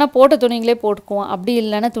இல்லைனா போட்ட துணிங்களே போட்டுக்குவோம், அப்படி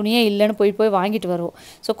இல்லைன்னா துணியே இல்லைன்னு போய் வாங்கிட்டு வருவோம்.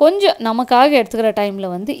 ஸோ கொஞ்சம் நமக்காக எடுத்துக்கிற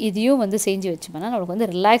டைமில் வந்து இதையும் வந்து செஞ்சு வச்சோம்னா நம்மளுக்கு வந்து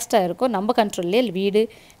ரிலாக்ஸ்டாக இருக்கும், நம்ம கண்ட்ரோல்லே வீடு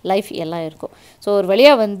லைஃப் எல்லாம் இருக்கும். ஸோ ஒரு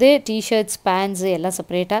வழியாக வந்து டிஷர்ட்ஸ் பேண்ட்ஸு எல்லாம்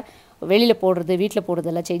செப்பரேட்டாக வெளியில் போடுறது வீட்டில்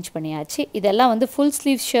போடுறதெல்லாம் சேஞ்ச் பண்ணியாச்சு. இதெல்லாம் வந்து full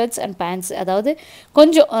sleeve shirts and pants, அதாவது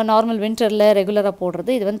கொஞ்சம் நார்மல் வின்டரில் ரெகுலராக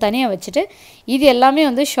போடுறது, இது வந்து தனியாக வச்சுட்டு இது எல்லாமே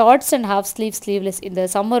வந்து ஷார்ட்ஸ் அண்ட் ஹாஃப் ஸ்லீவ்லெஸ் இந்த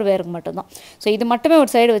சம்மர் வேருக்கு மட்டும்தான். ஸோ இது மட்டுமே ஒரு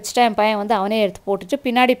சைடு வச்சுட்டா என் பையன் வந்து அவனே எடுத்து போட்டுட்டு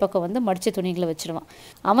பின்னாடி பக்கம் வந்து மடித்த துணிகளை வச்சுடுவான்.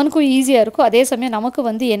 அவனுக்கும் ஈஸியாக இருக்கும், அதே சமயம் நமக்கு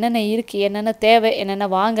வந்து என்னென்ன இருக்குது, என்னென்ன தேவை, என்னென்ன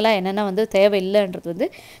வாங்கலாம், என்னென்ன வந்து தேவை இல்லைன்றது வந்து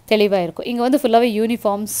தெளிவாக இருக்கும். இங்கே வந்து ஃபுல்லாகவே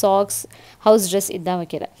யூனிஃபார்ம், சாக்ஸ், ஹவுஸ் ட்ரெஸ் இதுதான்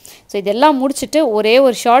வைக்கிறேன். ஸோ இதெல்லாம் முடிச்சுட்டு ஒரே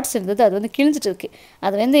ஒரு ஷார்ட்ஸ் இருந்தது, அது வந்து கிழிஞ்சிட்டு இருக்குது.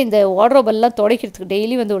 அது வந்து இந்த வார்ட்ரோபெல்லாம் துடைக்கிறதுக்கு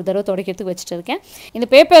டெய்லி வந்து ஒரு தடவை துடைக்கிறதுக்கு வச்சுட்டு இருக்கேன். இந்த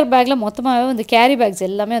பேப்பர் பேக்கில் மொத்தமாகவே வந்து கேரி பேக்ஸ்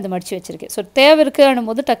எல்லாமே வந்து மடித்து வச்சுருக்கேன். ஸோ தேவை இருக்குன்னும்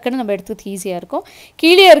போது டக்குன்னு நம்ம எடுத்துக்கிட்டு ஈஸியாக இருக்கும்.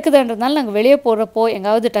 கீழே இருக்குதுன்றதுனால நாங்கள் வெளியே போடுறப்போ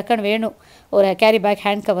எங்காவது டக்குன்னு வேணும் ஒரு கேரி பேக்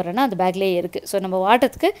ஹேண்ட் கவர்னா அந்த பேக்லேயே இருக்குது. ஸோ நம்ம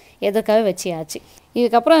வாட்டத்துக்கு எதற்காக வச்சியாச்சு.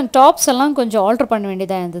 இதுக்கப்புறம் டாப்ஸ் எல்லாம் கொஞ்சம் ஆல்ட்ரு பண்ண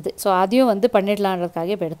வேண்டியதாக இருந்தது. ஸோ அதையும் வந்து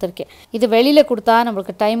பண்ணிடலான்றதுக்காக இப்போ எடுத்திருக்கேன். இது வெளியில் கொடுத்தா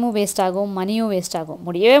நம்மளுக்கு டைமும் வேஸ்ட் ஆகும், மணியும் வேஸ்ட் ஆகும்.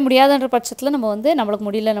 முடியவே முடியாதுன்ற பட்சத்தில் நம்ம வந்து நம்மளுக்கு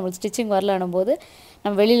முடியல, நம்மளுக்கு ஸ்டிச்சிங் வரலன்னும் போது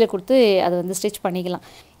நம்ம வெளியில் கொடுத்து அதை வந்து ஸ்டிச் பண்ணிக்கலாம்.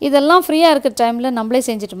 இதெல்லாம் ஃப்ரீயாக இருக்கிற டைமில் நம்மளே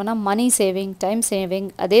செஞ்சுட்டோம்னா மணி சேவிங், டைம் சேவிங்,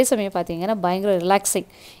 அதே சமயம் பார்த்திங்கன்னா பயங்கர ரிலாக்ஸிங்.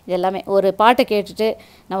 இது எல்லாமே ஒரு பாட்டை கேட்டுட்டு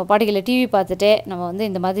நம்ம பாட்டுகளில் டிவி பார்த்துட்டே நம்ம வந்து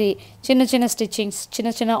இந்த மாதிரி சின்ன சின்ன ஸ்டிச்சிங்ஸ்,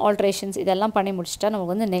 சின்ன சின்ன ஆல்ட்ரேஷன்ஸ் இதெல்லாம் பண்ணி முடிச்சுட்டா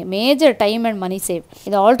நமக்கு வந்து major time and money save.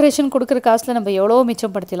 இது ஆல்ட்ரேஷன் கொடுக்குற காசில் நம்ம எவ்வளோ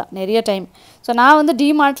மிச்சப்படுத்தலாம், நிறைய டைம். ஸோ நான் வந்து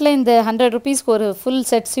டிமார்ட்டில் இந்த 100 rupeesக்கு ஒரு ஃபுல்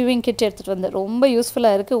செட் சிவிங் கிட் எடுத்துகிட்டு வந்தேன். ரொம்ப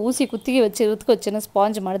யூஸ்ஃபுல்லாக இருக்குது. ஊசி குத்தி வச்சுக்கிறதுக்கு ஒரு சின்ன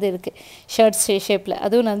ஸ்பாஞ்ச் மாதிரி இருக்குது ஷர்ட்ஸ் ஷேப்பில்,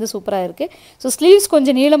 அதுவும் வந்து சூப்பராக இருக்குது. ஸோ ஸ்லீவ்ஸ்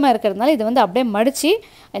கொஞ்சம் நீளமாக இருக்கிறதுனால இது வந்து அப்படியே மடித்து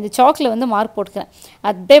இந்த சாக்கில் வந்து மார்க் போட்டுக்கிறேன்,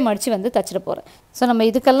 அப்படியே மடித்து வந்து தச்சிட போகிறேன். ஸோ நம்ம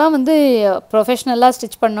இதுக்கெல்லாம் வந்து ப்ரொஃபஷ்னலாக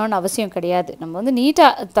ஸ்டிச் பண்ணோன்னு அவசியம் கிடையாது. நம்ம வந்து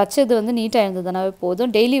நீட்டாக தச்சது வந்து நீட்டாக இருந்ததுனாவே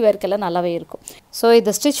போதும், டெய்லி வேர்க்கெல்லாம் நல்லாவே இருக்கும். ஸோ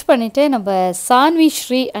இதை ஸ்டிச் பண்ணிவிட்டு நம்ம சான்வி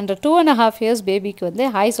ஸ்ரீ அண்ட் 2.5 years பேபிக்கு வந்து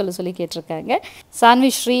ஹாய் சொல்லி கேட்டிருக்காங்க.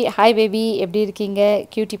 சான்வி ஸ்ரீ, ஹாய் பேபி, எப்படி இருக்கீங்க,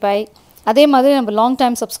 கியூட்டி பாய். அதே மாதிரி நம்ம லாங்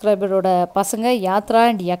டைம் சப்ஸ்கிரைபரோட பசங்க யாத்ரா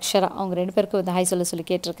அண்ட் யக்ஷரா, அவங்க 2 பேருக்கும் வந்து ஹாய் சொல்லி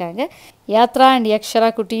கேட்டிருக்காங்க. யாத்ரா அண்ட்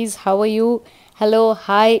யக்ஷரா குட்டீஸ், how are you? Hello,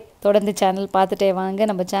 hi. தொடர்ந்து சேனல் பார்த்துட்டே வாங்க.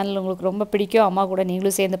 நம்ம சேனல் உங்களுக்கு ரொம்ப பிடிக்கும், அம்மா கூட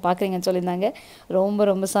நீங்களும் சேர்ந்து பார்க்குறீங்கன்னு சொல்லியிருந்தாங்க. ரொம்ப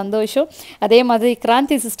ரொம்ப சந்தோஷம். அதே மாதிரி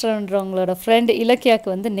கிராந்தி சிஸ்டர்ன்றவங்களோட ஃப்ரெண்ட் இலக்கியாவுக்கு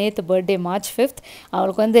வந்து நேற்று பர்த்டே March 5th.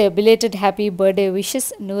 அவங்களுக்கு வந்து பிலேட்டட் ஹாப்பி பர்த்டே விஷஸ்.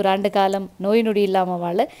 100 ஆண்டு காலம் நோய் நொடி இல்லாமல்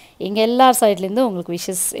வாழ எங்கள் எல்லார் சைட்லேருந்து உங்களுக்கு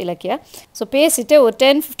விஷஸ் இலக்கியா. ஸோ பேசிவிட்டு ஒரு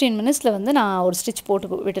 10-15 minutes வந்து நான் ஒரு ஸ்டிச் போட்டு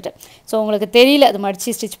விட்டுட்டேன். ஸோ உங்களுக்கு தெரியல அது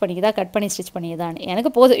மடித்து ஸ்டிச் பண்ணிக்குதா கட் பண்ணி ஸ்டிச் பண்ணிக்குதான்னு.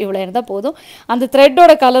 எனக்கு போதும், இவ்வளோ இருந்தால் போதும். அந்த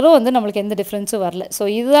த்ரெட்டோட கலரும் வந்து நம்மளுக்கு எந்த டிஃப்ரென்ஸும் வரல. ஸோ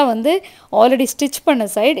இதுதான் வந்து ஆல்ரெடி ஸ்டிச் பண்ண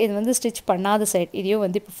சைடு, இது வந்து ஸ்டிச் பண்ணாத சைடு. இதையும்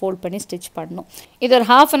வந்து இப்போ ஃபோல்ட் பண்ணி ஸ்டிச் பண்ணணும். இது ஒரு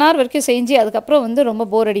 1/2 அன் ஹவர் வரைக்கும் செஞ்சு அதுக்கப்புறம் வந்து ரொம்ப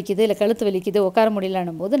போர் அடிக்குது, இல்லை கழுத்து வலிக்குது, உட்கார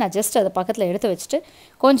முடியலன்னும் போது நான் ஜஸ்ட் அதை பக்கத்தில் எடுத்து வச்சுட்டு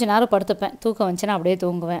கொஞ்ச நேரம் படுத்துப்பேன். தூக்கம் வந்துச்சுன்னா அப்படியே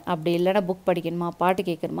தூங்குவேன். அப்படி இல்லைனா புக் படிக்கணுமா, பாட்டு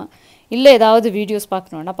கேட்கணுமா, இல்லை ஏதாவது வீடியோஸ்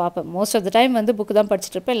பார்க்கணுன்னா பார்ப்பேன். மோஸ்ட் ஆஃப் த டைம் வந்து புக்கு தான்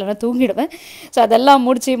படிச்சுட்டு இருப்பேன், இல்லைனா தூங்கிடுவேன். ஸோ அதெல்லாம்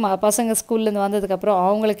முடிச்சு பசங்க ஸ்கூல்லேருந்து வந்ததுக்கப்புறம்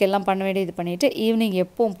அவங்களுக்கு எல்லாம் பண்ண வேண்டியது இது பண்ணிவிட்டு ஈவினிங்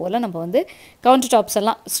எப்பவும் போல் நம்ம வந்து கவுண்டர் டாப்ஸ்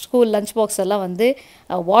எல்லாம், ஸ்கூல் லஞ்ச் பாக்ஸ் எல்லாம் வந்து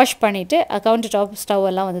வாஷ் பண்ணிவிட்டு கவுண்டர் டாப் ஸ்டவ்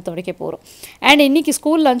எல்லாம் வந்து துடைக்க போகிறோம். அண்ட் இன்றைக்கி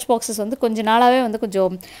ஸ்கூல் லஞ்ச் பாக்ஸஸ் வந்து கொஞ்சம் நாளாகவே வந்து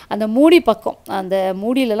கொஞ்சம் அந்த மூடி பக்கம், அந்த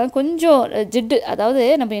மூடியிலலாம் கொஞ்சம் ஜிட்டு, அதாவது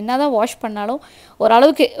நம்ம என்ன தான் வாஷ் பண்ணாலும்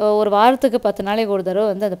ஓரளவுக்கு ஒரு வாரத்துக்கு 10 நாளைக்கு ஒரு தடவை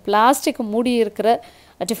வந்து அந்த பிளாஸ்டிக் மூடி இருக்கிற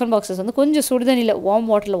டிஃபன் பாக்ஸஸ் வந்து கொஞ்சம் சுடுதண்ணியில் வார்ம்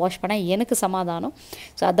வாட்டரில் வாஷ் பண்ணால் எனக்கு சமாதானம்.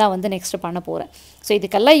 ஸோ அதான் வந்து நெக்ஸ்ட்டு பண்ண போகிறேன். ஸோ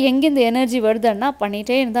இதுக்கெல்லாம் எங்கே இந்த எனர்ஜி வருதுன்னா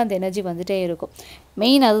பண்ணிகிட்டே இருந்தால் அந்த எனர்ஜி வந்துகிட்டே இருக்கும்.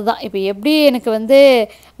 மெயின் அதுதான். இப்போ எப்படி எனக்கு வந்து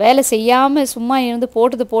வேலை செய்யாமல் சும்மா இருந்து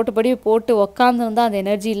போட்டபடி போட்டு உக்காந்துருந்தால் அந்த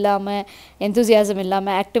எனர்ஜி இல்லாமல், எந்தூசியாசம்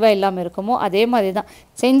இல்லாமல், ஆக்டிவாக இல்லாமல் இருக்குமோ, அதே மாதிரி தான்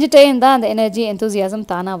செஞ்சுட்டே இருந்தால் அந்த எனர்ஜி எந்தூசியாசம்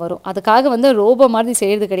தானாக வரும். அதுக்காக வந்து ரோபோ மாதிரி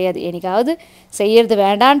செய்கிறது கிடையாது. எனக்காவது செய்கிறது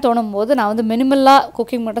வேண்டான்னு தோணும் போது நான் வந்து மினிமலாக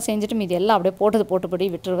குக்கிங் மட்டும் செஞ்சுட்டு மீதி எல்லாம் அப்படியே போட்டபடி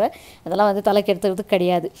விட்டுருவேன். அதெல்லாம் வந்து தலைக்கு எடுத்துக்கிறது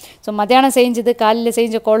கிடையாது. ஸோ மத்தியானம் செஞ்சது, காலையில்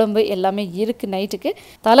செஞ்ச குழம்பு எல்லாமே இருக்குது. நைட்டுக்கு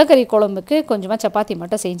தலைக்கறி குழம்புக்கு கொஞ்சமாக சப்பாத்தி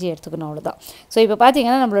மட்டும் செஞ்சு எடுத்துக்கணும், அவ்வளோதான். ஸோ இப்போ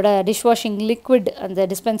பார்த்தீங்கன்னா நம்மளோட டிஷ் வாஷிங் லிக்விட் அந்த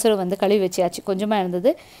டிஸ்பென்சரும் வந்து கழுவி வச்சாச்சு. கொஞ்சமாக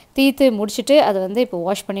இருந்தது, தீத்து முடிச்சுட்டு அதை வந்து இப்போ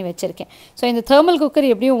வாஷ் பண்ணி வச்சுருக்கேன். ஸோ இந்த தெர்மல் குக்கர்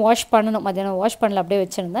எப்படியும் வாஷ் பண்ணணும். மத்தியானம் வாஷ் பண்ணல, அப்படியே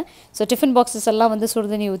வச்சுருந்தேன். ஸோ டிஃபன் பாக்ஸஸ் எல்லாம் வந்து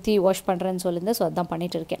சுடுதண்ணி ஊற்றி வாஷ் பண்ணுறேன்னு சொல்லியிருந்தேன். ஸோ அதான்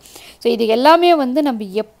பண்ணிகிட்டு இருக்கேன். ஸோ இது எல்லாமே வந்து நம்ம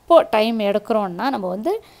எப்போ டைம் எடுக்கிறோன்னா நம்ம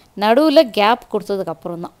வந்து நடுவில் கேப்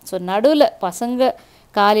கொடுத்ததுக்கப்புறம் தான். ஸோ நடுவில் பசங்க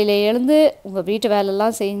காலையில் எழுந்து உங்கள் வீட்டு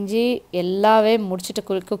வேலையெல்லாம் செஞ்சு எல்லாமே முடிச்சுட்டு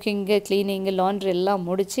குக்கிங்கு, க்ளீனிங்கு, லாண்ட்ரி எல்லாம்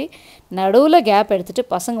முடித்து நடுவில் கேப்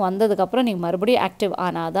எடுத்துகிட்டு பசங்க வந்ததுக்கப்புறம் நீங்கள் மறுபடியும் ஆக்டிவ்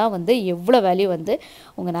ஆனால் தான் வந்து எவ்வளோ வேல்யூ வந்து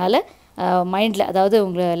உங்களால் மைண்டில், அதாவது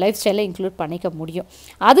உங்கள் லைஃப் ஸ்டைலில் இன்க்ளூட் பண்ணிக்க முடியும்.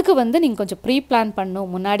 அதுக்கு வந்து நீங்கள் கொஞ்சம் ப்ரீ பிளான் பண்ணணும்.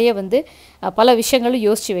 முன்னாடியே வந்து பல விஷயங்களும்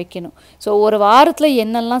யோசித்து வைக்கணும். ஸோ ஒரு வாரத்தில்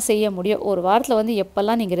என்னெல்லாம் செய்ய முடியும், ஒரு வாரத்தில் வந்து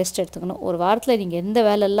எப்போல்லாம் நீங்கள் ரெஸ்ட் எடுத்துக்கணும், ஒரு வாரத்தில் நீங்கள் எந்த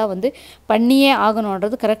வேலையெல்லாம் வந்து பண்ணியே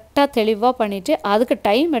ஆகணுன்றது கரெக்டாக தெளிவாக பண்ணிவிட்டு அதுக்கு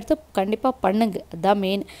டைம் எடுத்து கண்டிப்பாக பண்ணுங்க. அதுதான்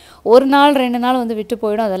மெயின். ஒரு நாள் 2 நாள் வந்து விட்டு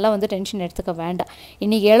போயிடும், அதெல்லாம் வந்து டென்ஷன் எடுத்துக்க வேண்டாம்.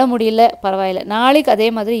 இன்றைக்கி எழ முடியல பரவாயில்ல, நாளைக்கு அதே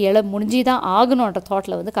மாதிரி எழ முடிஞ்சு தான் ஆகணுன்ற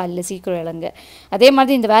தாட்டில் வந்து காலையில் சீக்கிரம் எழுங்க. அதே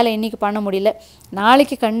மாதிரி இந்த வேலை இன்றைக்கி பண்ண முடியல,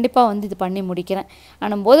 நாளைக்கு கண்டிப்பாக வந்து இது பண்ணி முடிக்கிறேன்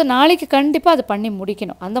ஆனும்போது நாளைக்கு கண்டிப்பாக அது பண்ணி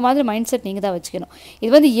முடிக்கணும். அந்த மாதிரி மைண்ட் செட் நீங்கள் தான் வச்சுக்கணும்.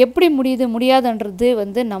 இது வந்து எப்படி முடியாதுன்றது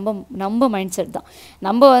வந்து நம்ம மைண்ட் செட் தான்.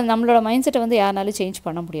 நம்மளோட மைண்ட் செட்டை வந்து யாருனாலும் சேஞ்ச்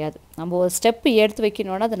பண்ண முடியாது. நம்ம ஒரு ஸ்டெப்பு எடுத்து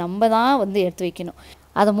வைக்கணும்னா அது நம்ம தான் வந்து எடுத்து வைக்கணும்.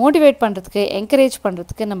 அதை மோட்டிவேட் பண்ணுறதுக்கு, என்கரேஜ்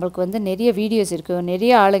பண்ணுறதுக்கு நம்மளுக்கு வந்து நிறைய வீடியோஸ் இருக்கும்,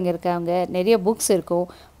 நிறைய ஆளுங்க இருக்காங்க, நிறைய புக்ஸ் இருக்கும்,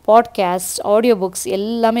 பாட்காஸ்ட், ஆடியோ புக்ஸ்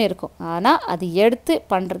எல்லாமே இருக்கும். ஆனால் அது எடுத்து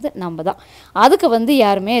பண்ணுறது நம்ம தான். அதுக்கு வந்து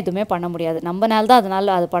யாருமே எதுவுமே பண்ண முடியாது. நம்மனால தான் அதனால்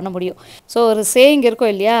அது பண்ண முடியும். ஸோ ஒரு சேயிங்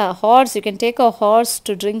இருக்கும் இல்லையா, hours, you can take a hours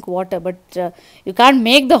to drink water but you can't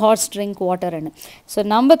make the hours drink வாட்டர்னு. So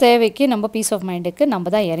நம்ம தேவைக்கு, நம்ம பீஸ் ஆஃப் மைண்டுக்கு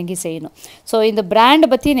நம்ம தான் இறங்கி செய்யணும். ஸோ இந்த பிராண்டை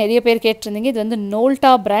பற்றி நிறைய பேர் கேட்டிருந்தீங்க. இது வந்து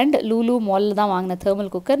நோல்டா பிராண்ட், லூலு மாலில் தான் வாங்கின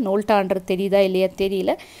தெர்மல் குக்கர். நோல்டான்றது தெரியுதா இல்லையா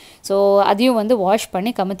தெரியல. ஸோ அதையும் வந்து வாஷ்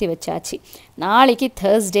பண்ணி கமுத்தி வச்சாச்சு. நாளைக்கு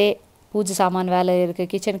Thursday பூஜை சாமான் வேலை இருக்குது,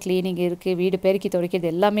 கிச்சன் கிளீனிங் இருக்குது, வீடு பெருக்கி துடைக்கிறது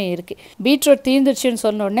எல்லாமே இருக்குது. பீட்ரூட் தீர்ந்துருச்சுன்னு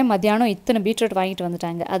சொன்ன உடனே மத்தியானம் இத்தனை பீட்ரூட் வாங்கிட்டு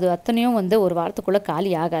வந்துட்டாங்க. அது அத்தனையும் வந்து ஒரு வாரத்துக்குள்ளே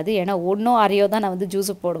காலி ஆகாது. ஏன்னா ஒன்றும் அரையோ தான் நான் வந்து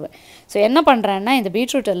ஜூஸு போடுவேன். ஸோ என்ன பண்ணுறேன்னா இந்த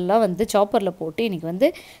பீட்ரூட் எல்லாம் வந்து சாப்பரில் போட்டு இன்றைக்கி வந்து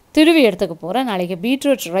திருவி எடுத்துக்க போகிறேன். நாளைக்கு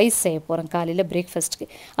பீட்ரூட் ரைஸ் செய்ய போகிறேன் காலையில் பிரேக்ஃபாஸ்ட்டுக்கு.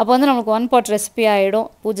 அப்போ வந்து நம்மளுக்கு 1 pot ரெசிபி ஆகிடும்.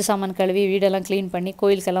 பூஜை சாமான் கழுவி வீடெல்லாம் க்ளீன் பண்ணி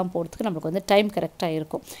கோயிலுக்கெல்லாம் போகிறதுக்கு நம்மளுக்கு வந்து டைம் கரெக்டாக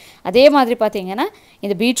இருக்கும். அதே மாதிரி பார்த்திங்கன்னா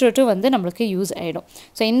இந்த பீட்ரூட்டும் வந்து நம்மளுக்கு யூஸ் ஆகிடும்.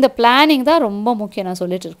 ஸோ இந்த பிளானிங் தான் ரொம்ப முக்கியம். நான்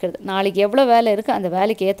சொல்லிட்டு இருக்கிறது, நாளைக்கு எவ்வளோ வேலை இருக்குது அந்த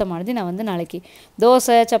வேலைக்கு ஏற்ற மாதிரி நான் வந்து நாளைக்கு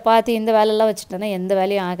தோசை, சப்பாத்தி இந்த வேலையெல்லாம் வச்சுட்டேன்னா எந்த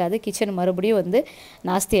வேலையும் ஆகாது. கிச்சன் மறுபடியும் வந்து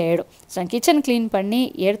நாஸ்தி ஆகிடும். ஸோ கிச்சன் க்ளீன் பண்ணி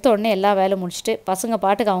எடுத்த உடனே எல்லா வேலை முடிச்சுட்டு பசங்க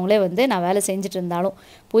பாட்டுக்கு அவங்களே வந்து நான் வேலை செஞ்சுட்டு இருந்தாலும்,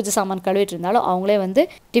 பூஜை சாமான் கழுவிட்டு இருந்தாலும் அவங்களே வந்து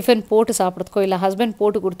டிஃபன் போட்டு சாப்பிட்றதுக்கோ இல்லை ஹஸ்பண்ட்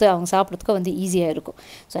போட்டு கொடுத்து அவங்க சாப்பிட்றதுக்கோ வந்து ஈஸியாக இருக்கும்.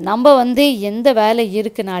 ஸோ நம்ம வந்து எந்த வேலை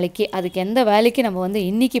இருக்குது நாளைக்கு, அதுக்கு எந்த வேலைக்கு நம்ம வந்து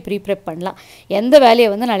இன்றைக்கி ப்ரீப்ரெப் பண்ணலாம், எந்த வேலையை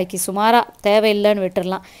வந்து நாளைக்கு சுமாராக தேவையில்லைன்னு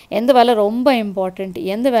விட்டுடலாம், எந்த வேலை ரொம்ப இம்பார்ட்டண்ட்,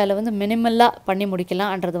 எந்த வேலை வந்து மினிமலாக பண்ணி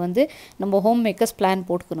முடிக்கலாம்ன்றது வந்து நம்ம ஹோம் மேக்கர்ஸ் பிளான்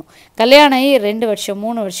போட்டுக்கணும். கல்யாணம் ஆகி 2 வருஷம்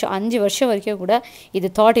 3 வருஷம் 5 வருஷம் வரைக்கும் கூட இது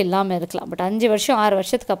தாட் இல்லாமல் இருக்கலாம். பட் 5 வருஷம் 6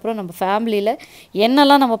 வருஷத்துக்கு அப்புறம் நம்ம ஃபேமிலியில்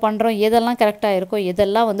என்னெல்லாம் நம்ம பண்ணுறோம், எதெல்லாம் கரெக்டாக இருக்கோ,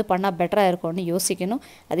 எதெல்லாம் வந்து பண்ணால் பெட்டராக இருக்கும்னு யோசிக்கணும்,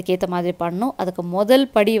 அதுக்கேற்ற மாதிரி பண்ணணும். அதுக்கு முதல்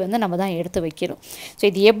படி வந்து நம்ம தான் எடுத்து வைக்கணும். ஸோ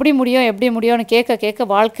இது எப்படி முடியும்னு கேட்க கேட்க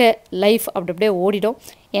வாழ்க்கை லைஃப் அப்படி அப்படியே ஓடிடும்.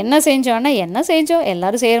 என்ன செஞ்சோம்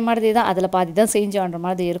எல்லோரும் செய்கிற மாதிரி தான், அதில் பாதி தான் செஞ்சோன்ற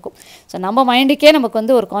மாதிரி இருக்கும். ஸோ நம்ம மைண்டுக்கே நமக்கு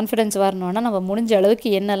வந்து ஒரு கான்ஃபிடென்ஸ் வரணுன்னா நம்ம முடிஞ்ச அளவுக்கு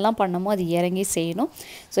என்னெல்லாம் பண்ணமோ அது இறங்கி செய்யணும்.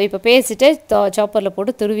 ஸோ இப்போ பேசிட்டு சாப்பரில்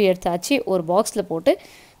போட்டு துருவி எடுத்தாச்சு, ஒரு பாக்ஸில் போட்டு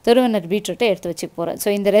துருவின பீட்ரூட்டை எடுத்து வச்சுக்க போகிறேன். ஸோ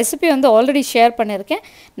இந்த ரெசிபி வந்து ஆல்ரெடி ஷேர் பண்ணியிருக்கேன்.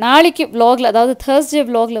 நாளைக்கு வ்ளாகில், அதாவது Thursday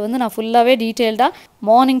வ்ளாகில் வந்து நான் ஃபுல்லாகவே டீட்டெயில்டாக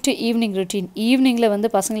மார்னிங் டு ஈவினிங் ரொட்டீன், ஈவினிங்கில் வந்து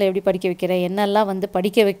பசங்களை எப்படி படிக்க வைக்கிறேன், என்னெல்லாம் வந்து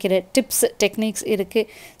படிக்க வைக்கிற டிப்ஸ் டெக்னிக்ஸ் இருக்குது,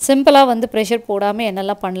 சிம்பிளாக வந்து ப்ரெஷர் போடாமல்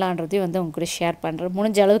என்னெல்லாம் பண்ணலான்றதையும் வந்து உங்க கூட ஷேர் பண்ணுறேன்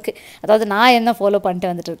முடிஞ்ச அளவுக்கு. அதாவது நான் என்ன ஃபாலோ பண்ணிட்டு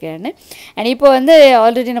வந்துட்டு இருக்கேன்னு. அண்ட் இப்போ வந்து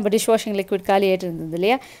ஆல்ரெடி நம்ம டிஷ் வாஷிங் லிக்விட் காலி ஆகிட்டு இருந்தது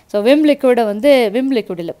இல்லையா. ஸோ விம்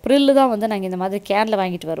லிக்விட் இல்லை, ப்ரில்லு தான் வந்து நாங்கள் இந்த மாதிரி கேனில்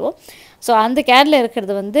வாங்கிட்டு வருவோம். ஸோ அந்த கேனில்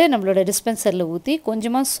இருக்கிறது வந்து நம்மளோட டிஸ்பென்சரில் ஊற்றி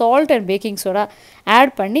கொஞ்சமாக salt and baking soda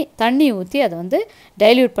add பண்ணி தண்ணி ஊற்றி அதை வந்து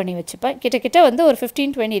டைல்யூட் பண்ணி வச்சுப்பேன். கிட்டக்கிட்ட வந்து ஒரு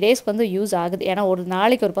 15-20 டேஸ்க்கு வந்து யூஸ் ஆகுது. ஏன்னா ஒரு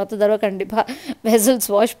நாளைக்கு ஒரு 10 தடவை கண்டிப்பாக வெசல்ஸ்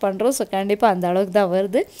வாஷ் பண்ணுறோம். ஸோ கண்டிப்பாக அந்த அளவுக்கு தான்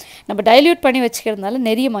வருது. நம்ம டைல்யூட் பண்ணி வச்சுக்கிறதுனால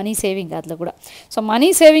நிறைய மணி சேவிங் அதில் கூட. ஸோ மணி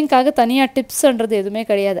சேவிங்காக தனியாக டிப்ஸ்ன்றது எதுவுமே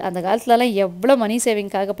கிடையாது. அந்த காலத்துலலாம் எவ்வளோ மணி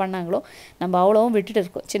சேவிங்காக பண்ணாங்களோ நம்ம அவ்வளோவும் விட்டுட்டு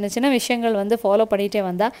இருக்கோம். சின்ன சின்ன விஷயங்கள் வந்து ஃபாலோ பண்ணிகிட்டே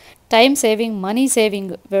வந்தால் டைம் சேவிங் மணி சேவிங்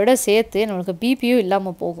விட சேர்த்து நம்மளுக்கு பிபியும்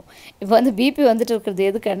இல்லாமல் போகும். இப்போ வந்து பிபி வந்துட்டு இருக்கிறது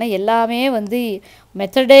எதுக்குன்னா எல்லாமே வந்து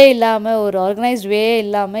மெத்தடே இல்லாமல் ஒரு ஆர்கனைஸ்ட் வே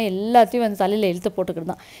இல்லாமல் எல்லாத்தையும் வந்து தலையில் இழுத்து போட்டுக்கிட்டு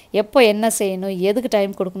தான். எப்போ என்ன செய்யணும், எதுக்கு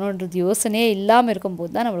டைம் கொடுக்கணுன்றது யோசனையே இல்லாமல்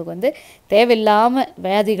இருக்கும்போது தான் நம்மளுக்கு வந்து தேவையில்லாமல்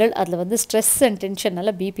வியாதிகள், அதில் வந்து ஸ்ட்ரெஸ் அண்ட்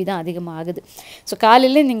டென்ஷன்னால பிபி தான் அதிகமாக ஆகுது. ஸோ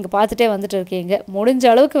காலையில் நீங்கள் பார்த்துட்டே வந்துட்டு இருக்கீங்க, முடிஞ்ச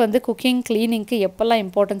அளவுக்கு வந்து குக்கிங் க்ளீனிங்க்கு எப்போல்லாம்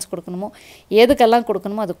இம்பார்ட்டன்ஸ் கொடுக்கணுமோ எதுக்கெல்லாம்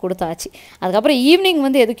கொடுக்கணுமோ அது கொடுத்தாச்சு. அதுக்கப்புறம் ஈவினிங்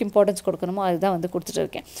வந்து எதுக்கு இம்பார்ட்டன்ஸ் கொடுக்கணுமோ அதுதான் வந்து கொடுத்துட்டு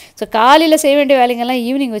இருக்கேன். ஸோ காலையில் செய்ய வேண்டிய வேலைங்கள்லாம்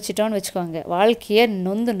ஈவினிங் வச்சுட்டோன்னு வச்சுக்கோங்க, வாழ்க்கையே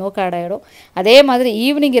நோக்காடாயிடும். அதே மாதிரி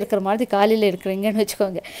ஈவினிங் இருக்கிற மாதிரி காலையில் இருக்கிறீங்கன்னு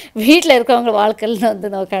வச்சுக்கோங்க, வீட்டில் இருக்கிறவங்க வாழ்க்கையில் வந்து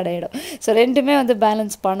நோக்காடாயிடும். ஸோ ரெண்டுமே வந்து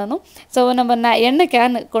பேலன்ஸ் பண்ணணும். ஸோ நம்ம எண்ணெய்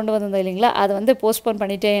கேன் கொண்டு வந்திருந்தோம் இல்லைங்களா, அதை வந்து போஸ்ட்போன்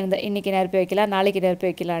பண்ணிகிட்டே இருந்தேன். இன்றைக்கி நிரப்பி வைக்கலாம், நாளைக்கு நிரப்பி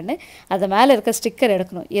வைக்கலான்னு. அது மேலே இருக்க ஸ்டிக்கர்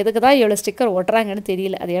எடுக்கணும். எதுக்கு தான் இவ்வளோ ஸ்டிக்கர் ஒட்டுறாங்கன்னு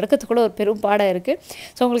தெரியல, அது எடுக்கிறதுக்குள்ள ஒரு பெரும் பாடம் இருக்குது.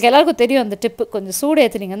 ஸோ உங்களுக்கு எல்லாருக்கும் தெரியும் அந்த டிப்பு, கொஞ்சம் சூடு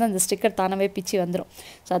ஏற்றுனீங்கன்னா அந்த ஸ்டிக்கர் தானவே பிச்சு வந்துடும்.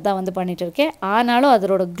 ஸோ அதான் வந்து பண்ணிகிட்டு இருக்கேன். ஆனாலும்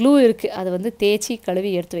அதோட க்ளூ இருக்குது, அதை வந்து தேய்ச்சி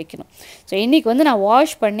கழுவி எடுத்து வைக்கணும். ஸோ இன்றைக்கி வந்து நான்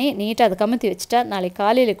வாஷ் பண்ணி நீட்டாக அதை கமுத்தி வச்சுட்டா நாளைக்கு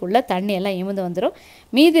காலையிலுக்குள்ளே தண்ணி எல்லாம் இமுந்து வந்துடும்.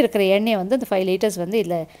 மீதி இருக்கிற எண்ணெயை வந்து அந்த 5 லிட்டர்ஸ் வந்து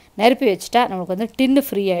இதில் நிரப்பி வச்சுட்டா நமக்கு வந்து டின்னு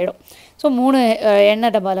ஃப்ரீ ஆகிடும். ஸோ 3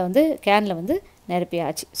 எண்ணெய் டப்பாவில் வந்து கேனில் வந்து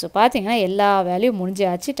நிரப்பியாச்சு. ஸோ பார்த்தீங்கன்னா எல்லா வேலையும்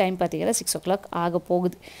முடிஞ்சாச்சு. டைம் பார்த்தீங்கன்னா 6 o'clock ஆக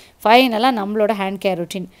போகுது. ஃபைனலாக நம்மளோட ஹேண்ட் கேர்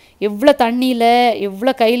ரொட்டீன், எவ்வளோ தண்ணியில்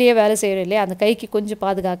எவ்வளோ கையிலேயே வேலை செய்கிறோம் இல்லையா, அந்த கைக்கு கொஞ்சம்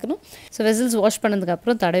பாதுகாக்கணும். ஸோ வெசல்ஸ் வாஷ்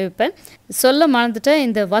பண்ணதுக்கப்புறம் தடவிப்பேன். சொல்ல மறந்துட்டேன்,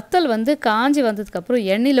 இந்த வத்தல் வந்து காஞ்சி வந்ததுக்கப்புறம்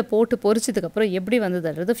எண்ணெயில் போட்டு பொரிச்சதுக்கப்புறம் எப்படி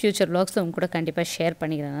வந்ததுன்றது ஃபியூச்சர் விளாக்ஸில் உங்க கூட கண்டிப்பாக ஷேர்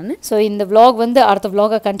பண்ணிக்கிறேன் நான். ஸோ இந்த விளாக் வந்து அடுத்த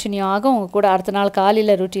விளாகாக கண்டினியூ ஆகும். உங்கள் கூட அடுத்த நாள்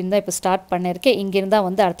காலையில் ரொட்டீன் தான் இப்போ ஸ்டார்ட் பண்ணியிருக்கேன். இங்கேருந்தால்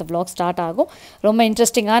வந்து அடுத்த விளாக் ஸ்டார்ட் ஆகும். ரொம்ப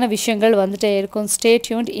இன்ட்ரெஸ்டிங்கான விஷயங்கள் வந்துட்டே இருக்கும். Stay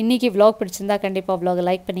tuned. இன்றைக்கி விளாக் பிடிச்சிருந்தா கண்டிப்பாக விளாகை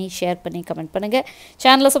லைக் பண்ணி ஷேர் பண்ணி கமெண்ட் பண்ணுங்கள்.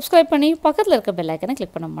 சேனலை சப்ஸ்கிரைப் பண்ணி பக்கத்தில் இருக்க பெல் ஐக்கனை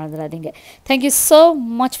கிளிக் பண்ண மறந்துடாதீங்க. Thank you so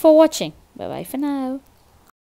much for watching. Bye bye for now.